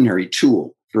extraordinary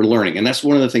tool for learning. And that's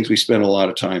one of the things we spend a lot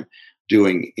of time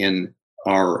doing in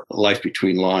our life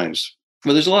between lives.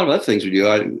 But there's a lot of other things we do.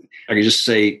 I can just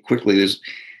say quickly,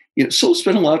 souls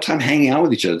spend a lot of time hanging out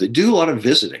with each other. They do a lot of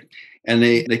visiting. And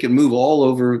they can move all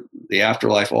over the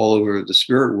afterlife, all over the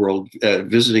spirit world,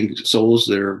 visiting souls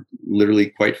that are literally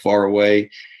quite far away.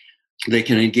 They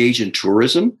can engage in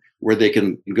tourism, where they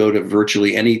can go to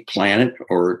virtually any planet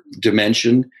or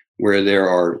dimension where there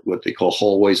are what they call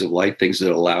hallways of light, things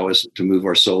that allow us to move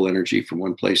our soul energy from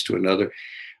one place to another.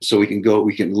 So we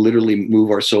can literally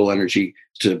move our soul energy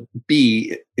to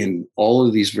be in all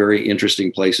of these very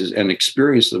interesting places and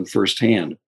experience them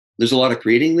firsthand. There's a lot of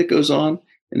creating that goes on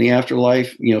in the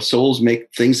afterlife. Souls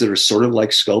make things that are sort of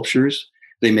like sculptures.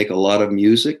 They make a lot of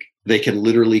music. They can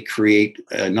literally create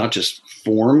not just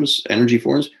forms, energy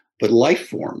forms, but life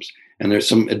forms. And there's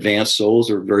some advanced souls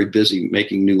that are very busy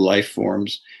making new life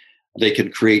forms. They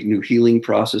can create new healing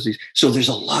processes. So there's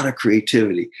a lot of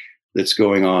creativity that's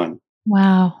going on.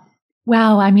 Wow.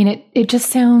 I mean, it just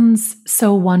sounds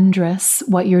so wondrous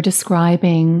what you're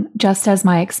describing, just as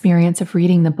my experience of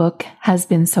reading the book has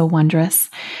been so wondrous.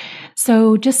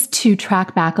 So just to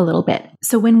track back a little bit.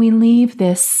 So when we leave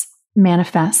this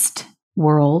manifest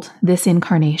world, this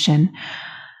incarnation,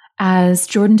 as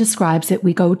Jordan describes it,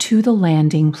 we go to the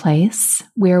landing place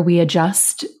where we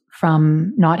adjust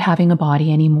from not having a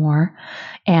body anymore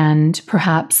and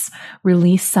perhaps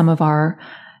release some of our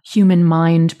human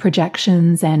mind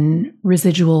projections and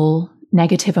residual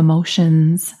negative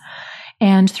emotions.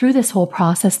 And through this whole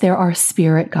process, there are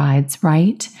spirit guides,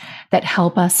 right, that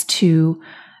help us to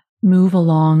move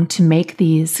along, to make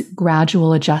these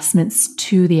gradual adjustments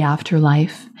to the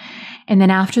afterlife. And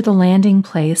then after the landing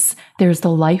place, there's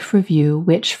the life review,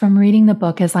 which from reading the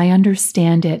book, as I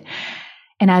understand it,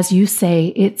 and as you say,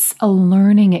 it's a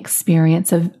learning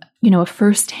experience of, a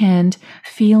firsthand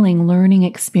feeling, learning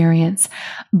experience,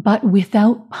 but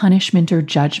without punishment or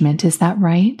judgment. Is that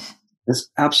right? That's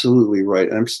absolutely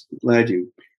right. I'm glad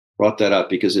you brought that up,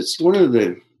 because it's one of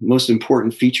the most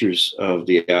important features of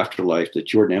the afterlife that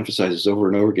Jordan emphasizes over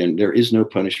and over again. There is no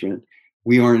punishment.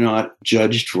 We are not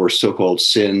judged for so-called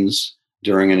sins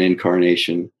during an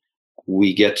incarnation.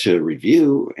 We get to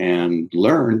review and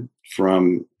learn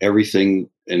from everything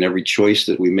and every choice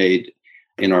that we made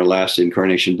in our last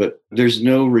incarnation. But there's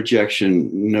no rejection,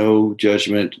 no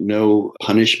judgment, no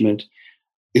punishment.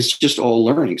 It's just all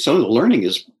learning. Some of the learning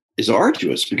is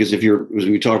arduous, because as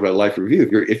we talk about life review,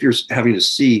 if you're having to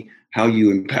see how you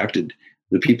impacted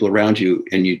the people around you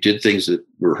and you did things that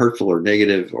were hurtful or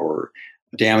negative or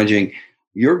damaging,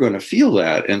 you're going to feel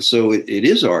that. And so it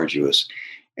is arduous.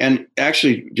 And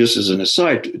actually, just as an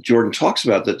aside, Jordan talks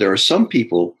about that there are some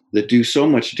people that do so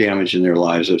much damage in their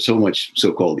lives, of so much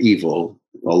so-called evil,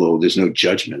 although there's no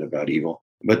judgment about evil,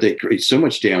 but they create so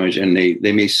much damage, and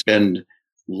they may spend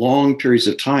long periods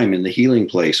of time in the healing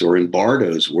place or in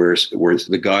bardos where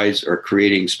the guides are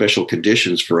creating special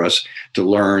conditions for us to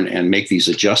learn and make these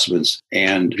adjustments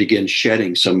and begin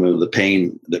shedding some of the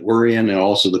pain that we're in and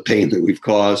also the pain that we've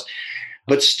caused.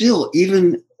 But still,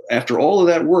 even after all of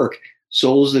that work,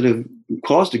 souls that have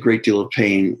caused a great deal of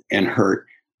pain and hurt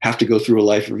have to go through a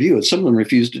life review, and some of them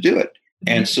refuse to do it.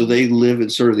 And so they live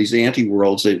in sort of these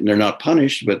anti-worlds. They're not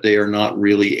punished, but they are not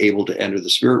really able to enter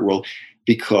the spirit world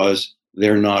because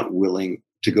they're not willing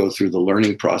to go through the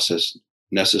learning process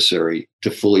necessary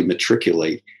to fully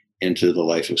matriculate into the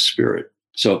life of spirit.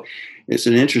 So it's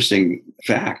an interesting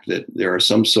fact that there are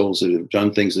some souls that have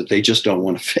done things that they just don't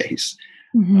want to face.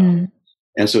 Mm-hmm.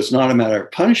 And so it's not a matter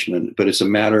of punishment, but it's a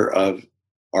matter of,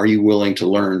 are you willing to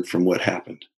learn from what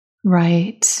happened?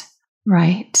 Right,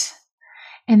 right.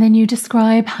 And then you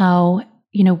describe how,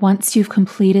 once you've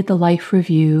completed the life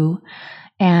review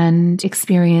and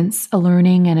experience a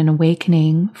learning and an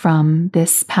awakening from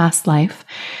this past life,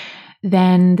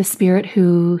 then the spirit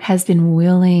who has been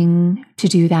willing to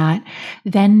do that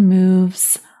then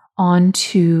moves on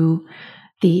to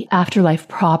the afterlife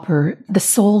proper, the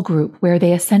soul group, where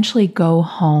they essentially go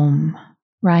home,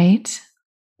 right?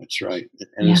 That's right.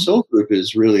 And the soul group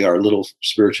is really our little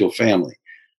spiritual family.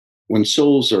 When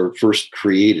souls are first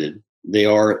created, they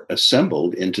are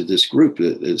assembled into this group.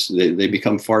 They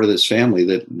become part of this family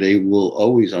that they will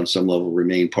always, on some level,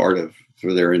 remain part of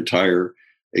for their entire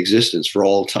existence, for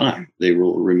all time. They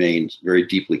will remain very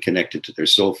deeply connected to their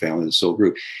soul family, the soul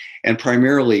group. And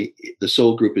primarily, the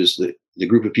soul group is the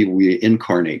group of people we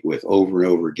incarnate with over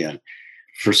and over again.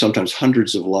 For sometimes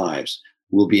hundreds of lives,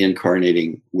 we'll be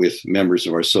incarnating with members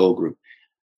of our soul group.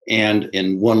 And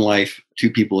in one life, two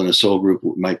people in a soul group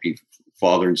might be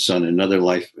father and son. In another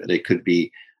life, they could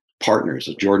be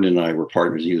partners. Jordan and I were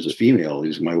partners. He was a female. He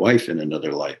was my wife in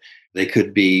another life. They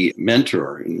could be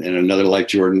mentor. In another life,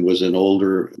 Jordan was an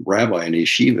older rabbi in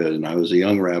yeshiva, and I was a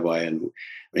young rabbi, and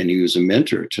he was a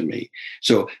mentor to me.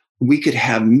 So we could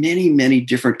have many, many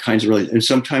different kinds of relations. And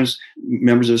sometimes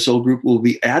members of the soul group will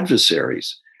be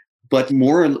adversaries. But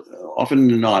more often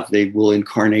than not, they will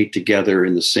incarnate together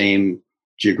in the same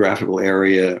geographical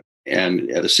area and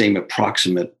at the same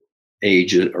approximate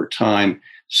age or time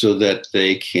so that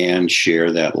they can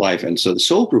share that life. And so the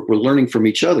soul group, we're learning from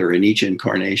each other in each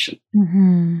incarnation.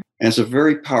 Mm-hmm. And it's a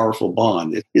very powerful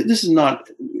bond. This is not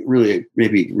really,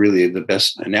 maybe really the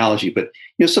best analogy, but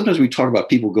sometimes we talk about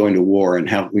people going to war and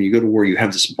how when you go to war, you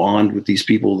have this bond with these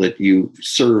people that you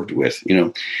served with,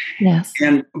 Yes.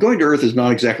 And going to Earth is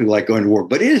not exactly like going to war,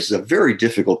 but it is a very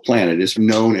difficult planet. It's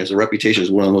known as a reputation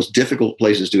as one of the most difficult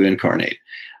places to incarnate.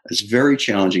 It's very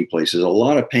challenging place. There's a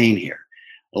lot of pain here,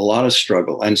 a lot of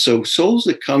struggle. And so souls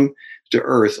that come to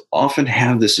Earth often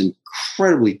have this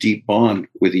incredibly deep bond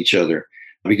with each other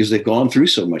because they've gone through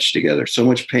so much together, so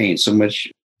much pain, so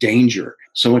much danger,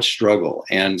 so much struggle.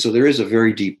 And so there is a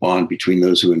very deep bond between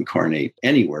those who incarnate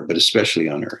anywhere, but especially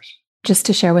on Earth. Just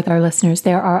to share with our listeners,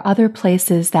 there are other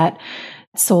places that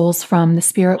souls from the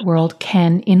spirit world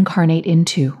can incarnate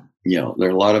into. There are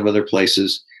a lot of other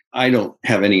places. I don't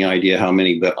have any idea how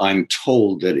many, but I'm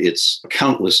told that it's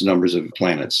countless numbers of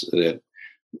planets that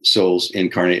souls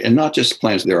incarnate. And not just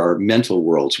planets, there are mental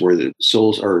worlds where the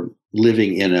souls are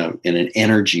living in an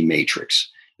energy matrix.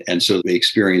 And so they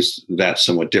experience that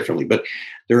somewhat differently. But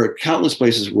there are countless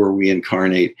places where we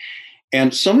incarnate.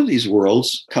 And some of these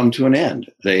worlds come to an end.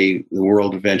 The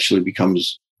world eventually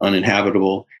becomes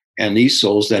uninhabitable. And these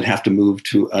souls then have to move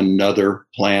to another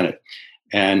planet.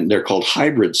 And they're called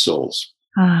hybrid souls.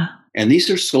 And these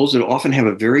are souls that often have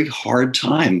a very hard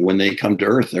time when they come to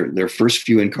Earth. Their first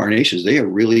few incarnations, they are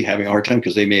really having a hard time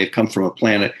because they may have come from a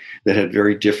planet that had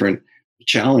very different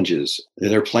challenges.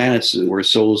 There are planets where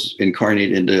souls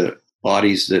incarnate into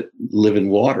bodies that live in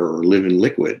water or live in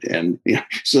liquid. And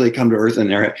so they come to Earth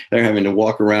and they're having to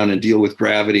walk around and deal with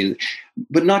gravity.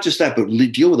 But not just that, but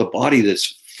deal with a body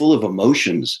that's full of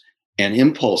emotions and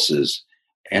impulses,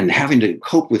 and having to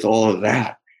cope with all of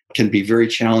that can be very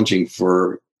challenging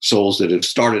for souls that have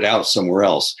started out somewhere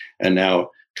else and now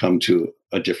come to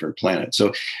a different planet.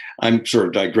 So I'm sort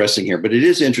of digressing here, but it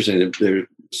is interesting that there are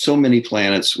so many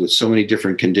planets with so many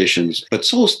different conditions, but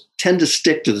souls tend to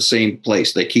stick to the same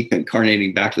place. They keep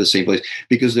incarnating back to the same place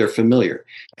because they're familiar.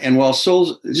 And while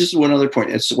souls, this is one other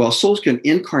point, while souls can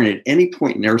incarnate at any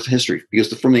point in Earth history,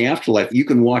 because from the afterlife, you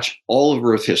can watch all of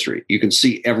Earth history. You can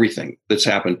see everything that's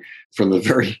happened from the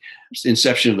very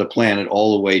inception of the planet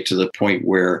all the way to the point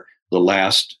where the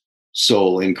last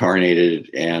soul incarnated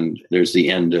and there's the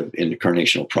end of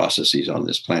incarnational processes on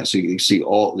this planet. So you can see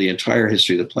all the entire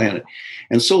history of the planet.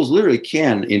 And souls literally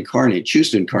can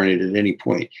choose to incarnate at any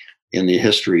point in the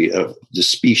history of the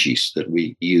species that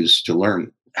we use to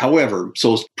learn. However,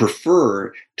 souls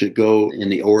prefer to go in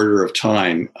the order of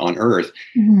time on Earth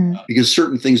because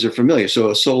certain things are familiar. So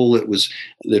a soul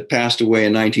that passed away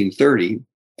in 1930,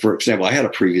 for example, I had a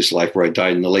previous life where I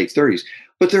died in the late 30s,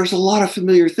 But there's a lot of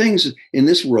familiar things in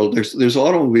this world. There's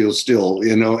automobiles still,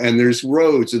 and there's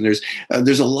roads, and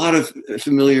there's a lot of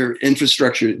familiar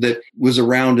infrastructure that was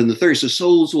around in the 30s. So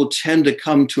souls will tend to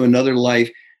come to another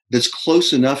life that's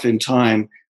close enough in time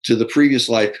to the previous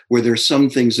life where there's some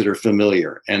things that are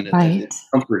familiar and it's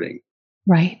comforting.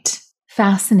 Right.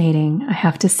 Fascinating, I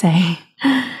have to say.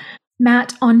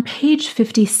 Matt, on page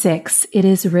 56, it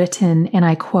is written, and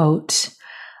I quote,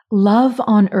 "Love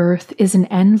on earth is an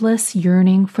endless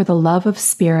yearning for the love of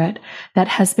spirit that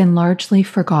has been largely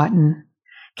forgotten."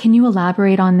 Can you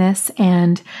elaborate on this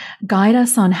and guide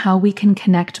us on how we can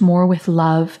connect more with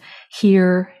love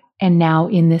here and now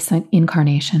in this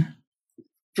incarnation?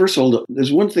 First of all,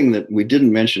 there's one thing that we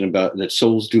didn't mention about that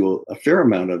souls do a fair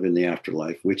amount of in the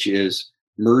afterlife, which is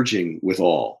merging with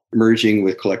all, merging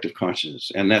with collective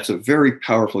consciousness. And that's a very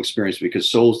powerful experience because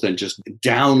souls then just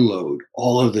download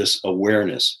all of this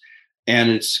awareness. And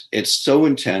it's so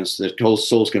intense that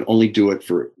souls can only do it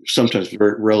for sometimes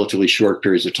very relatively short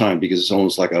periods of time because it's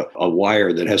almost like a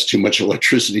wire that has too much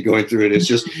electricity going through it.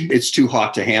 It's too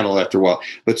hot to handle after a while.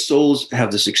 But souls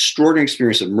have this extraordinary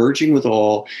experience of merging with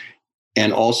all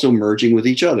and also merging with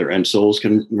each other. And souls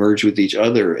can merge with each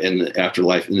other in the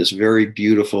afterlife in this very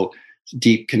beautiful,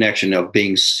 deep connection of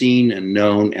being seen and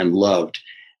known and loved.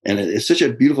 And it's such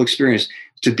a beautiful experience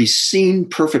to be seen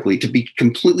perfectly, to be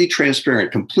completely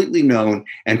transparent, completely known,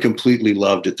 and completely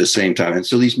loved at the same time. And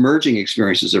so these merging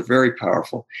experiences are very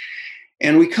powerful.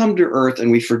 And we come to Earth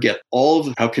and we forget all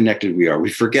of how connected we are.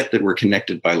 We forget that we're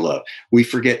connected by love. We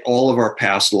forget all of our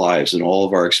past lives and all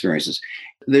of our experiences.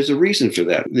 There's a reason for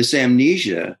that. This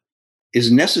amnesia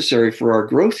is necessary for our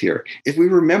growth here. If we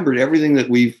remembered everything that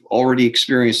we've already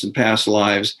experienced in past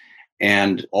lives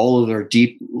and all of our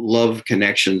deep love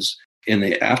connections in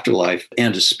the afterlife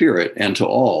and to spirit and to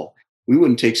all, we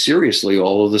wouldn't take seriously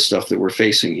all of the stuff that we're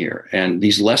facing here. And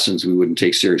these lessons we wouldn't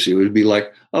take seriously. It would be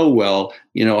like, oh, well,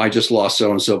 I just lost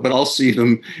so-and-so, but I'll see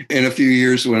them in a few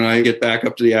years when I get back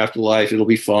up to the afterlife. It'll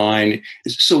be fine.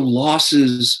 So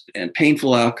losses and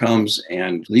painful outcomes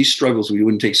and these struggles we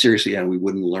wouldn't take seriously and we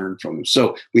wouldn't learn from them.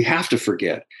 So we have to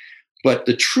forget. But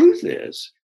the truth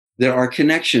is that our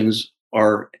connections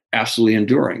are absolutely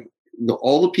enduring.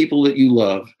 All the people that you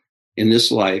love in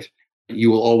this life,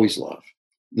 you will always love.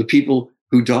 The people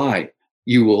who die,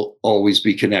 you will always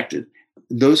be connected.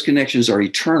 Those connections are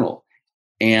eternal.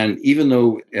 And even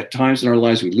though at times in our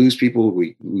lives we lose people,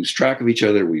 we lose track of each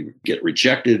other, we get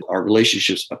rejected, our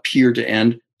relationships appear to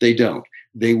end, they don't.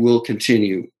 They will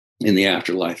continue in the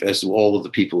afterlife, as do all of the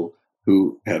people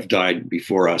who have died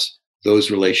before us.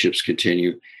 Those relationships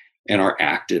continue and are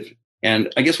active.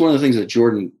 And I guess one of the things that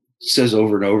Jordan says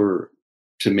over and over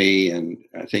to me, and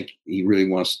I think he really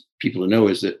wants people to know,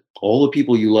 is that all the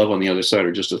people you love on the other side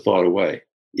are just a thought away.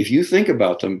 If you think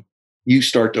about them, you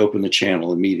start to open the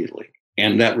channel immediately.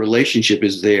 And that relationship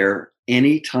is there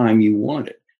anytime you want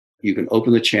it. You can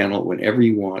open the channel whenever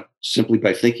you want, simply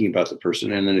by thinking about the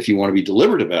person. And then if you want to be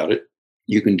deliberate about it,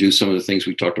 you can do some of the things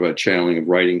we talked about, channeling of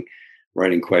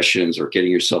writing questions or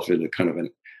getting yourself into kind of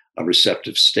a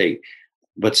receptive state.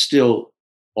 But still,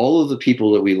 all of the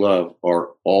people that we love are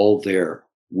all there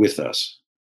with us.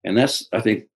 And that's, I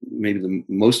think, maybe the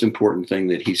most important thing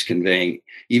that he's conveying,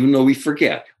 even though we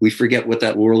forget what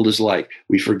that world is like.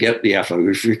 We forget the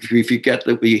afterlife. We forget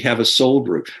that we have a soul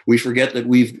group. We forget that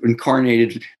we've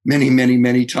incarnated many, many,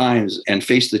 many times and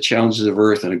faced the challenges of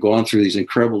Earth and have gone through these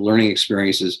incredible learning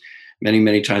experiences many,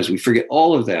 many times. We forget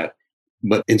all of that.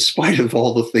 But in spite of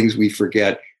all the things we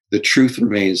forget, the truth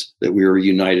remains that we are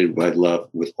united by love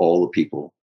with all the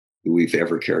people who we've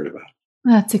ever cared about.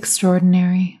 That's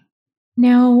extraordinary.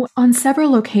 Now, on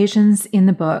several occasions in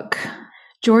the book,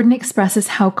 Jordan expresses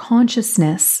how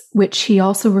consciousness, which he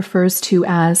also refers to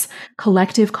as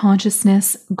collective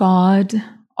consciousness, God,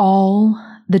 all,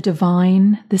 the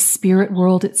divine, the spirit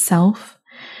world itself,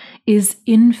 is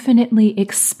infinitely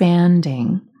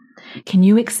expanding. Can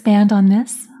you expand on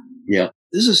this? Yeah,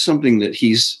 this is something that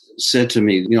he's said to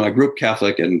me. I grew up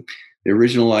Catholic, and the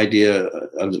original idea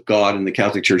of God in the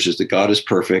Catholic Church is that God is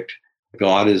perfect.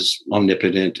 God is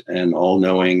omnipotent and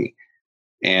all-knowing,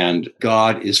 and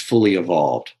God is fully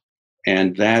evolved.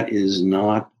 And that is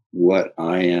not what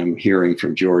I am hearing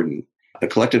from Jordan. The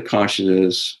collective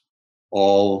consciousness,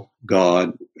 all,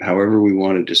 God, however we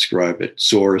want to describe it,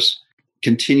 source,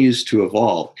 continues to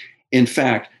evolve. In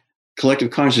fact,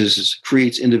 collective consciousness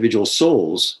creates individual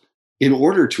souls in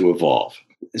order to evolve.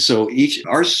 So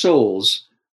our souls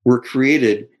were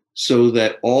created so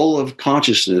that all of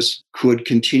consciousness could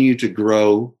continue to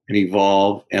grow and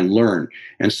evolve and learn.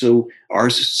 And so our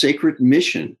sacred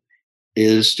mission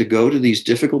is to go to these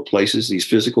difficult places, these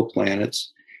physical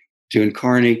planets, to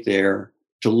incarnate there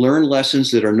to learn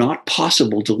lessons that are not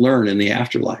possible to learn in the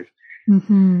afterlife.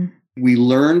 Mm-hmm. We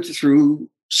learn through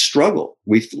struggle.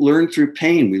 We learn through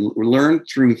pain. We learn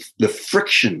through the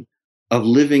friction of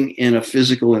living in a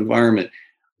physical environment.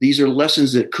 These are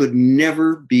lessons that could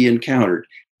never be encountered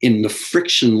in the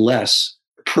frictionless,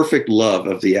 perfect love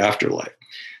of the afterlife.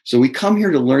 So we come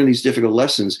here to learn these difficult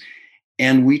lessons,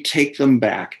 and we take them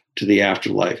back to the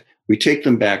afterlife. We take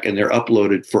them back, and they're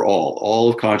uploaded for all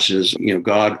of consciousness.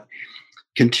 God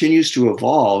continues to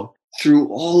evolve through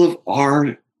all of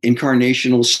our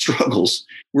incarnational struggles.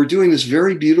 We're doing this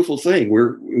very beautiful thing.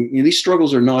 These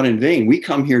struggles are not in vain. We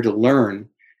come here to learn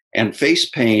and face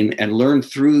pain and learn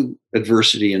through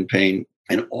adversity and pain.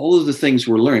 And all of the things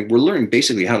we're learning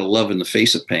basically how to love in the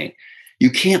face of pain.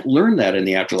 You can't learn that in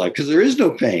the afterlife because there is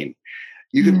no pain.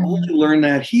 You can only learn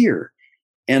that here.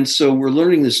 And so we're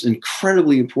learning this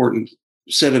incredibly important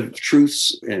set of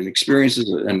truths and experiences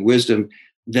and wisdom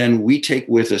then we take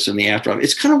with us in the afterlife.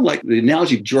 It's kind of like the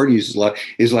analogy Jordan uses a lot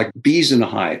is like bees in a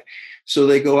hive. So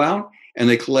they go out and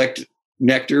they collect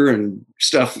nectar and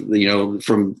stuff,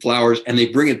 from flowers, and they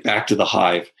bring it back to the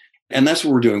hive. And that's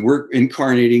what we're doing. We're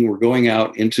incarnating. We're going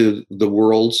out into the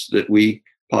worlds that we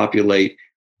populate.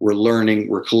 We're learning.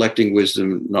 We're collecting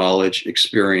wisdom, knowledge,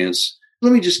 experience.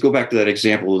 Let me just go back to that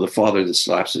example of the father that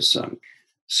slaps his son.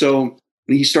 So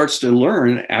he starts to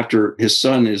learn after his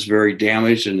son is very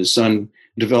damaged and his son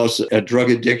develops a drug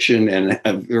addiction and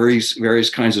various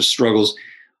kinds of struggles.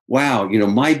 Wow,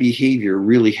 my behavior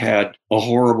really had a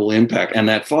horrible impact. And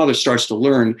that father starts to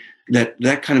learn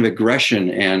that kind of aggression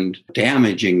and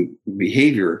damaging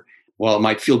behavior, while it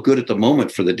might feel good at the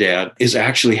moment for the dad, is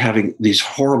actually having these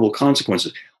horrible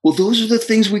consequences. Well, those are the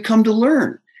things we come to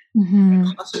learn. Mm-hmm.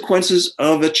 The consequences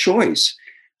of a choice.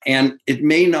 And it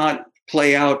may not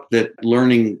play out that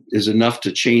learning is enough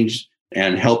to change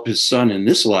and help his son in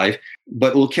this life,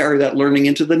 but we'll carry that learning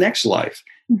into the next life.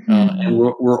 Mm-hmm. And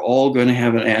we're all going to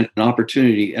have an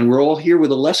opportunity, and we're all here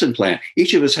with a lesson plan.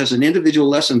 Each of us has an individual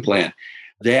lesson plan.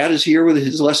 Dad is here with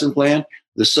his lesson plan.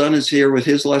 The son is here with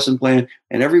his lesson plan,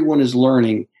 and everyone is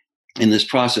learning in this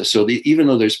process. So even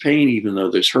though there's pain, even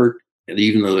though there's hurt, and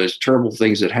even though there's terrible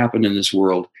things that happen in this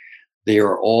world, they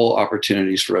are all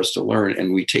opportunities for us to learn,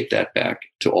 and we take that back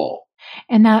to all.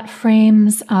 And that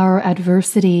frames our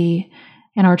adversity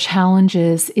and our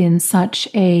challenges in such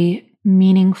a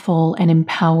meaningful and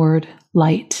empowered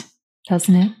light,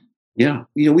 doesn't it? Yeah.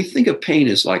 We think of pain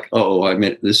as like,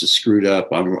 this is screwed up.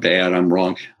 I'm bad. I'm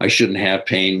wrong. I shouldn't have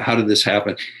pain. How did this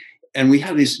happen? And we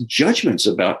have these judgments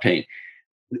about pain.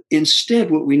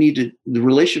 Instead, what we need to, the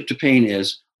relationship to pain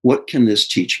is, what can this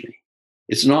teach me?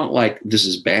 It's not like this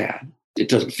is bad. It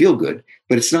doesn't feel good,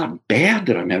 but it's not bad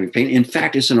that I'm having pain. In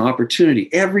fact, it's an opportunity.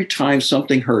 Every time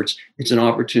something hurts, it's an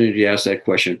opportunity to ask that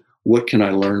question, what can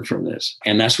I learn from this?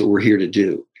 And that's what we're here to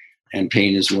do. And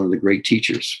pain is one of the great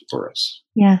teachers for us.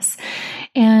 Yes.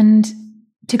 And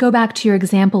to go back to your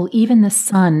example, even the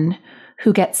son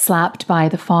who gets slapped by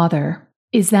the father,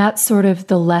 is that sort of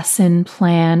the lesson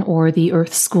plan or the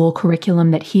Earth School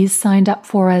curriculum that he's signed up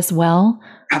for as well?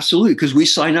 Absolutely, because we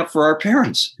sign up for our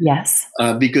parents. Yes.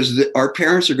 Because our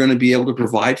parents are going to be able to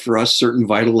provide for us certain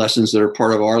vital lessons that are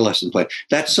part of our lesson plan.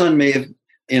 That son may have,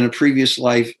 in a previous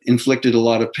life, inflicted a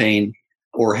lot of pain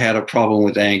or had a problem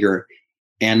with anger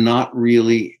and not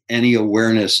really any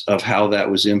awareness of how that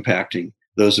was impacting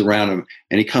those around him.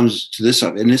 And he comes to this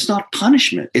life, and it's not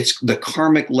punishment. It's the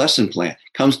karmic lesson plan.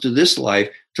 Comes to this life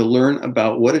to learn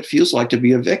about what it feels like to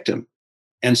be a victim.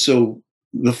 And so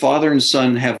the father and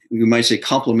son have, you might say,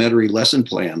 complementary lesson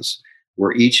plans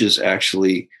where each is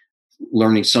actually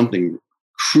learning something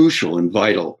crucial and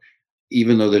vital,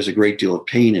 even though there's a great deal of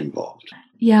pain involved.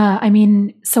 Yeah,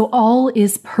 so all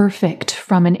is perfect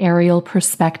from an aerial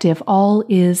perspective. All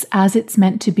is as it's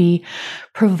meant to be,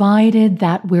 provided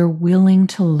that we're willing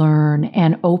to learn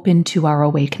and open to our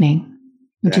awakening.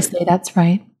 Would you say that's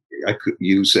right?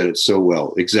 You said it so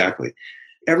well. Exactly.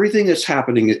 Everything that's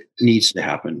happening, it needs to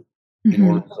happen in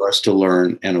order for us to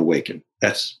learn and awaken.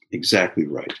 That's exactly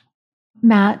right.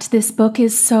 Matt, this book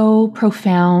is so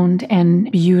profound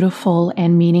and beautiful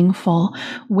and meaningful.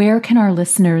 Where can our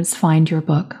listeners find your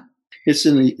book? It's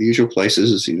in the usual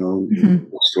places,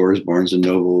 stores, Barnes and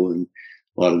Noble, and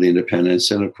a lot of the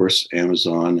independents, and of course,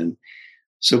 Amazon. And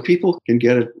so people can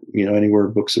get it, anywhere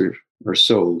books are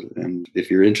sold. And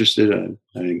if you're interested,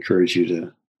 I encourage you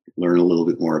to learn a little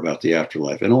bit more about the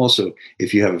afterlife. And also,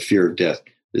 if you have a fear of death,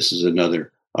 this is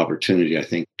another opportunity, I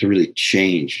think, to really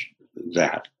change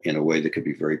that in a way that could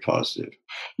be very positive.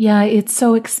 Yeah, it's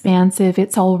so expansive.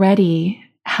 It's already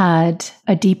had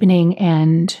a deepening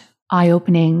and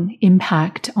eye-opening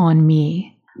impact on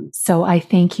me. So I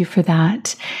thank you for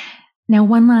that. Now,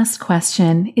 one last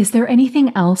question. Is there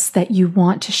anything else that you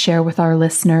want to share with our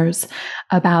listeners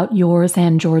about yours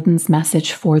and Jordan's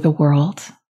message for the world?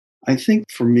 I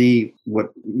think for me,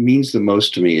 what means the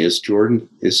most to me is Jordan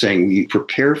is saying you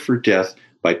prepare for death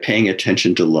by paying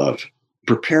attention to love.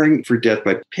 Preparing for death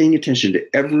by paying attention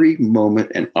to every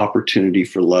moment and opportunity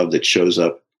for love that shows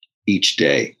up each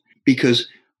day. Because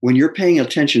when you're paying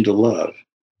attention to love,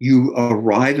 you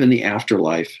arrive in the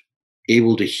afterlife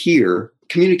able to hear.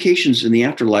 Communications in the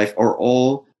afterlife are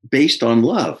all based on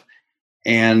love.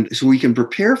 And so we can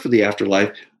prepare for the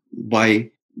afterlife by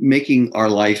making our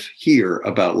life here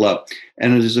about love.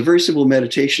 And it is a very simple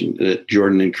meditation that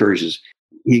Jordan encourages.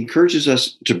 He encourages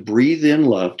us to breathe in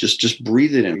love, just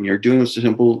breathe it in. When you're doing a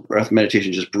simple breath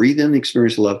meditation, just breathe in the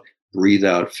experience of love, breathe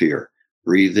out fear.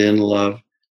 Breathe in love,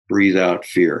 breathe out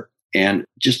fear. And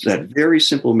just that very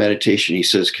simple meditation, he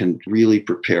says, can really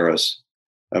prepare us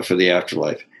for the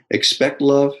afterlife. Expect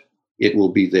love, it will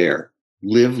be there.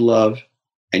 Live love,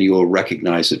 and you will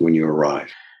recognize it when you arrive.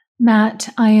 Matt,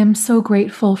 I am so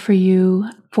grateful for you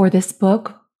for this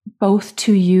book, both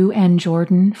to you and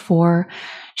Jordan for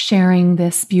sharing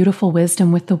this beautiful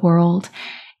wisdom with the world.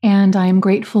 And I am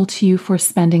grateful to you for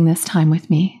spending this time with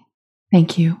me.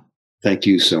 Thank you. Thank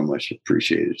you so much.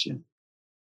 Appreciate it, Jenn.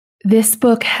 This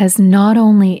book has not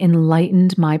only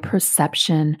enlightened my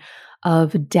perception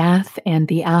of death and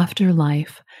the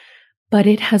afterlife, but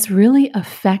it has really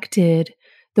affected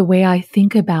the way I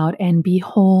think about and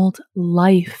behold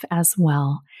life as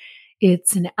well.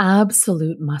 It's an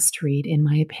absolute must-read, in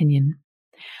my opinion.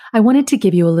 I wanted to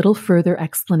give you a little further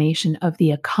explanation of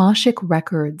the Akashic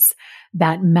records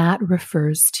that Matt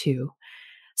refers to.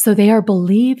 So they are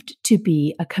believed to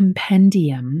be a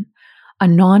compendium, a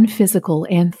non-physical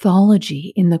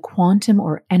anthology in the quantum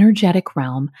or energetic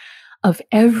realm of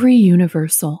every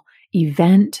universal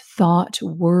event, thought,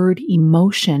 word,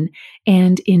 emotion,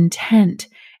 and intent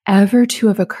ever to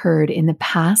have occurred in the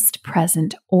past,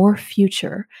 present, or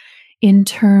future in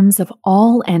terms of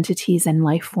all entities and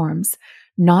life forms,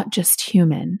 not just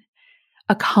human.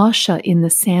 Akasha in the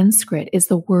Sanskrit is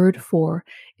the word for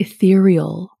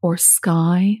ethereal or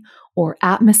sky or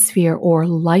atmosphere or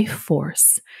life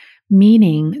force,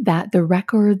 meaning that the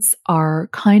records are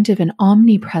kind of an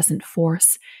omnipresent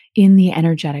force in the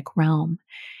energetic realm.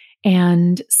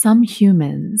 And some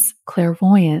humans,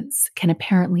 clairvoyants, can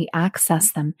apparently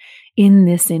access them in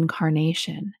this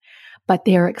incarnation, but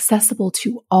they are accessible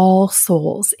to all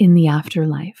souls in the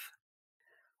afterlife.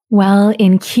 Well,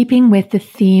 in keeping with the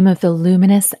theme of the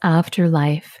luminous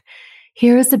afterlife,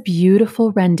 here is a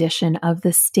beautiful rendition of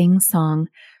the Sting song,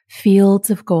 Fields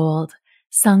of Gold,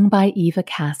 sung by Eva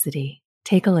Cassidy.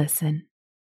 Take a listen.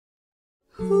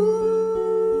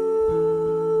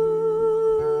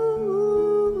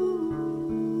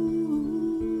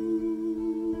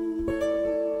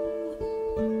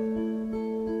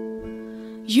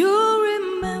 You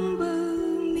remember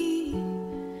me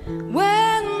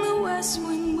when the west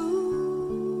wind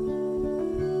moves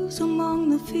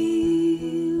among the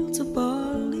fields of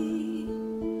barley.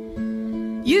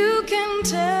 You can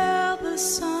tell the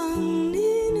sun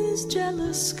in his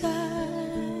jealous sky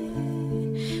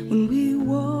when we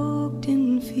walked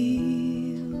in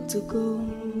fields of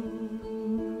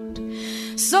gold.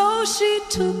 So she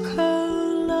took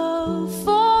her love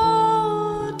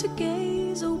for to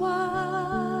gaze a while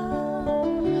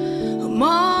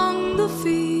among the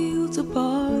fields of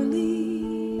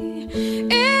barley.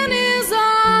 In his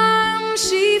arms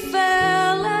she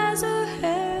fell as her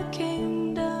hair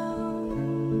came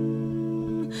down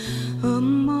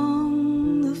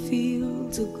among the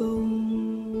fields of gold.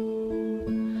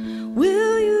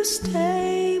 Will you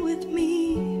stay with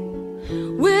me?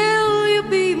 Will you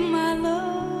be my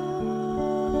love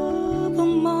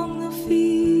among the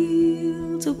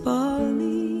fields of barley?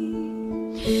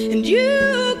 And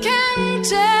you can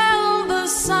tell the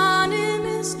sun in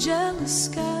his jealous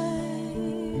sky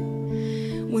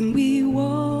when we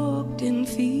walked in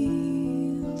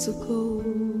fields of gold.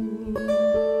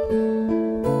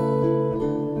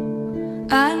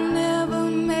 I never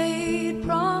made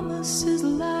promises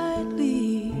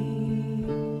lightly,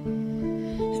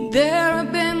 and there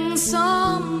have been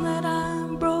some that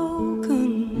I've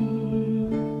broken,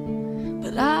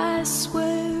 but I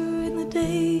swear in the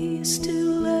days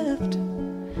still left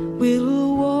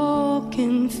we'll walk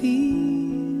in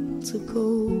fields of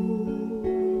gold.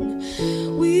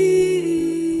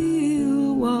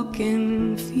 We'll walk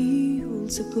in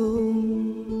fields of gold.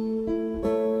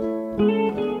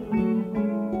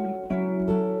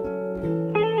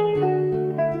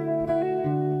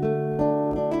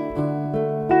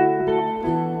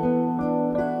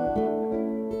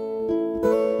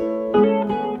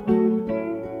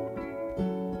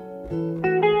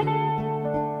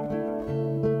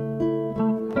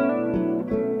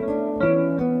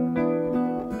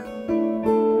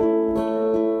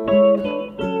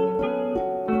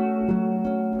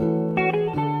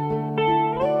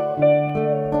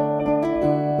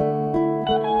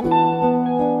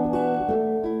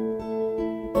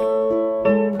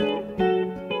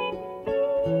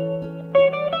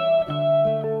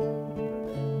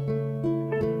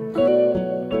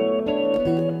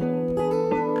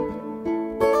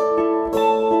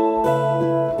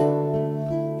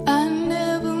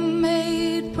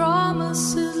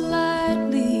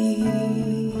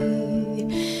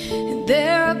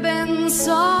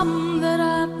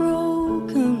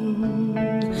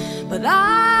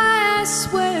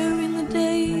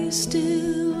 is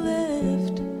still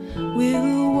left,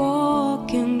 we'll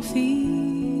walk in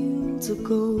fields of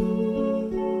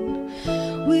gold.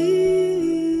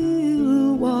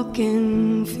 We'll walk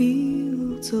in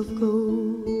fields of gold.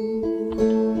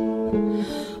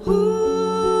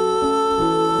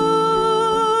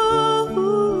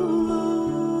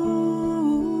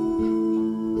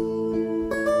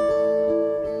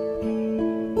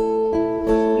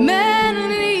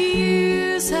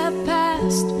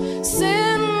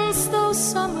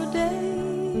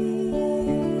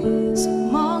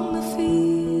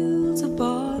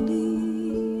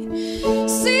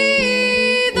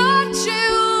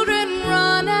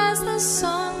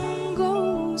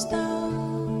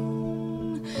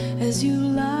 As you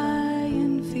lie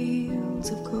in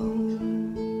fields of gold,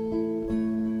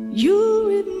 you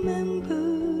remember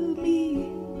me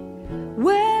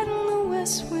when the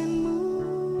west wind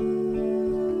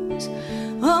moves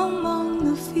among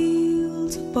the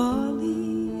fields of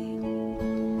barley.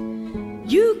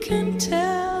 You can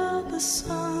tell the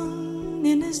sun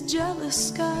in his jealous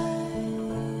sky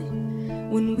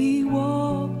when we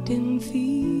walked in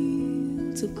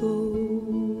fields of gold.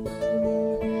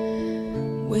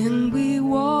 When we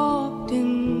walked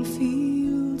in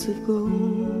fields of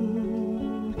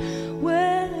gold,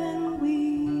 when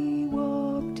we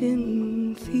walked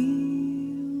in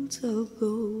fields of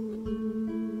gold.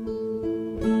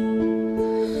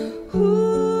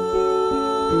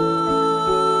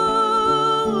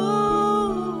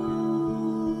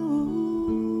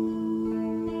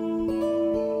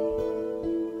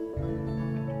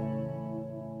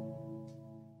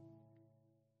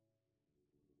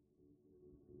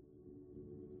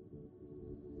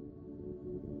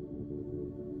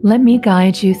 Let me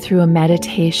guide you through a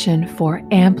meditation for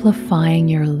amplifying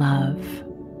your love.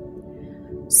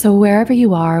 So wherever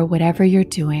you are, whatever you're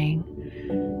doing,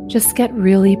 just get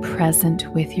really present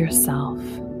with yourself.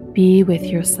 Be with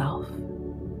yourself.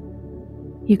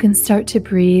 You can start to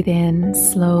breathe in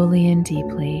slowly and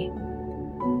deeply.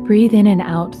 Breathe in and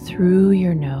out through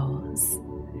your nose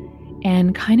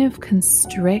and kind of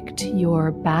constrict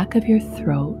your back of your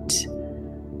throat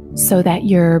so that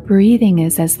your breathing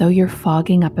is as though you're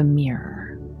fogging up a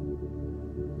mirror.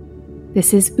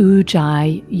 This is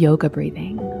Ujjayi yoga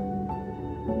breathing.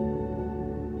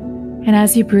 And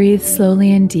as you breathe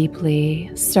slowly and deeply,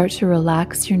 start to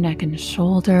relax your neck and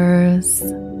shoulders.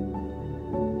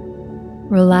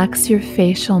 Relax your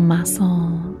facial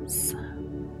muscles.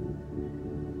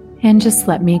 And just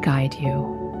let me guide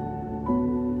you.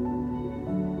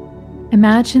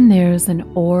 Imagine there's an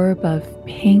orb of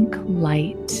pink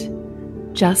light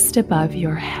just above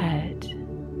your head.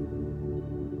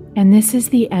 And this is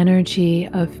the energy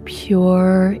of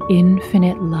pure,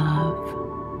 infinite love.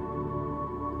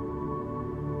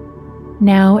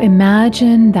 Now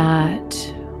imagine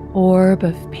that orb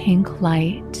of pink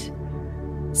light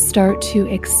start to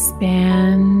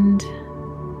expand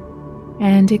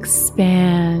and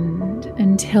expand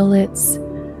until it's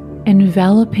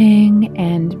enveloping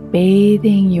and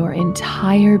bathing your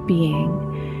entire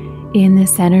being in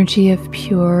this energy of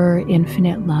pure,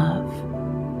 infinite love.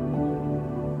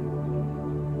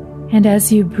 And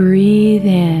as you breathe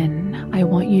in, I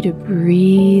want you to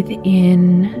breathe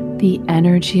in the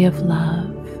energy of love.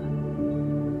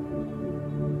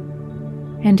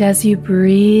 And as you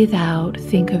breathe out,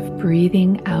 think of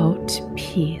breathing out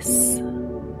peace.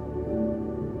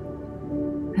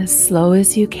 As slow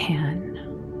as you can.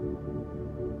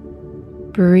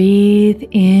 Breathe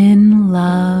in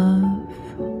love.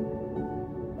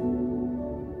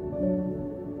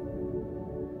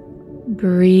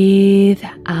 Breathe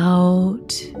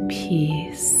out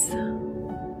peace.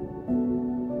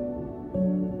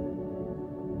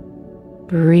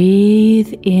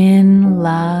 Breathe in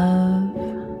love.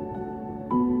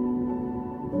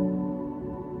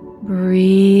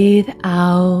 Breathe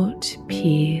out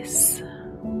peace.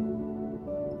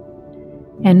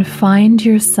 And find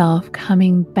yourself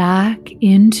coming back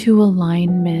into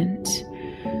alignment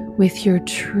with your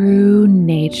true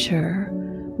nature,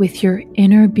 with your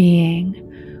inner being,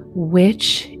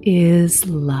 which is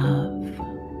love.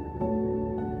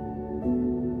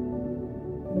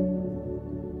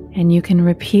 And you can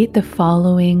repeat the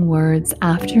following words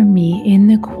after me in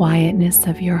the quietness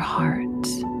of your heart.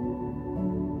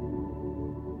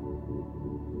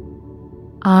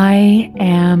 I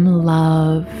am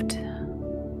loved.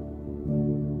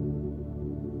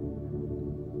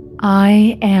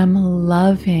 I am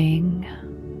loving.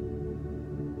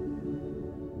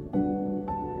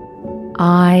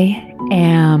 I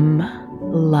am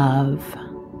love.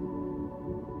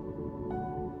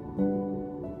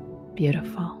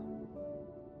 Beautiful.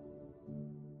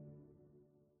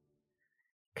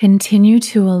 Continue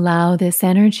to allow this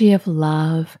energy of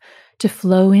love to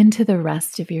flow into the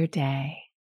rest of your day.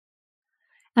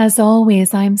 As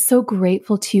always, I am so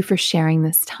grateful to you for sharing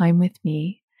this time with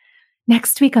me.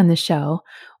 Next week on the show,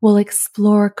 we'll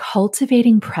explore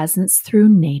cultivating presence through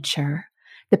nature,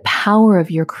 the power of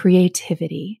your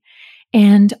creativity,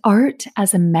 and art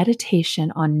as a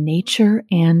meditation on nature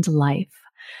and life.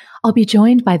 I'll be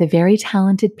joined by the very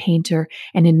talented painter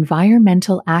and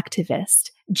environmental activist,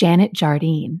 Janet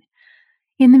Jardine.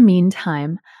 In the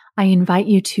meantime, I invite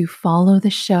you to follow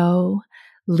the show,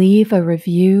 leave a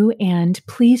review, and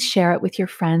please share it with your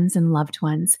friends and loved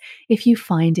ones if you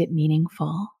find it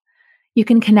meaningful. You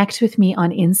can connect with me on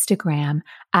Instagram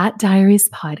at Diaries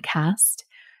Podcast.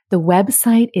 The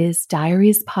website is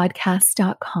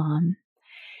diariespodcast.com.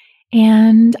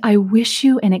 And I wish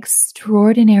you an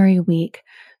extraordinary week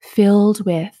filled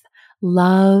with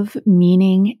love,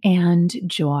 meaning, and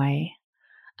joy.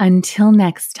 Until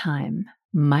next time,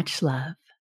 much love.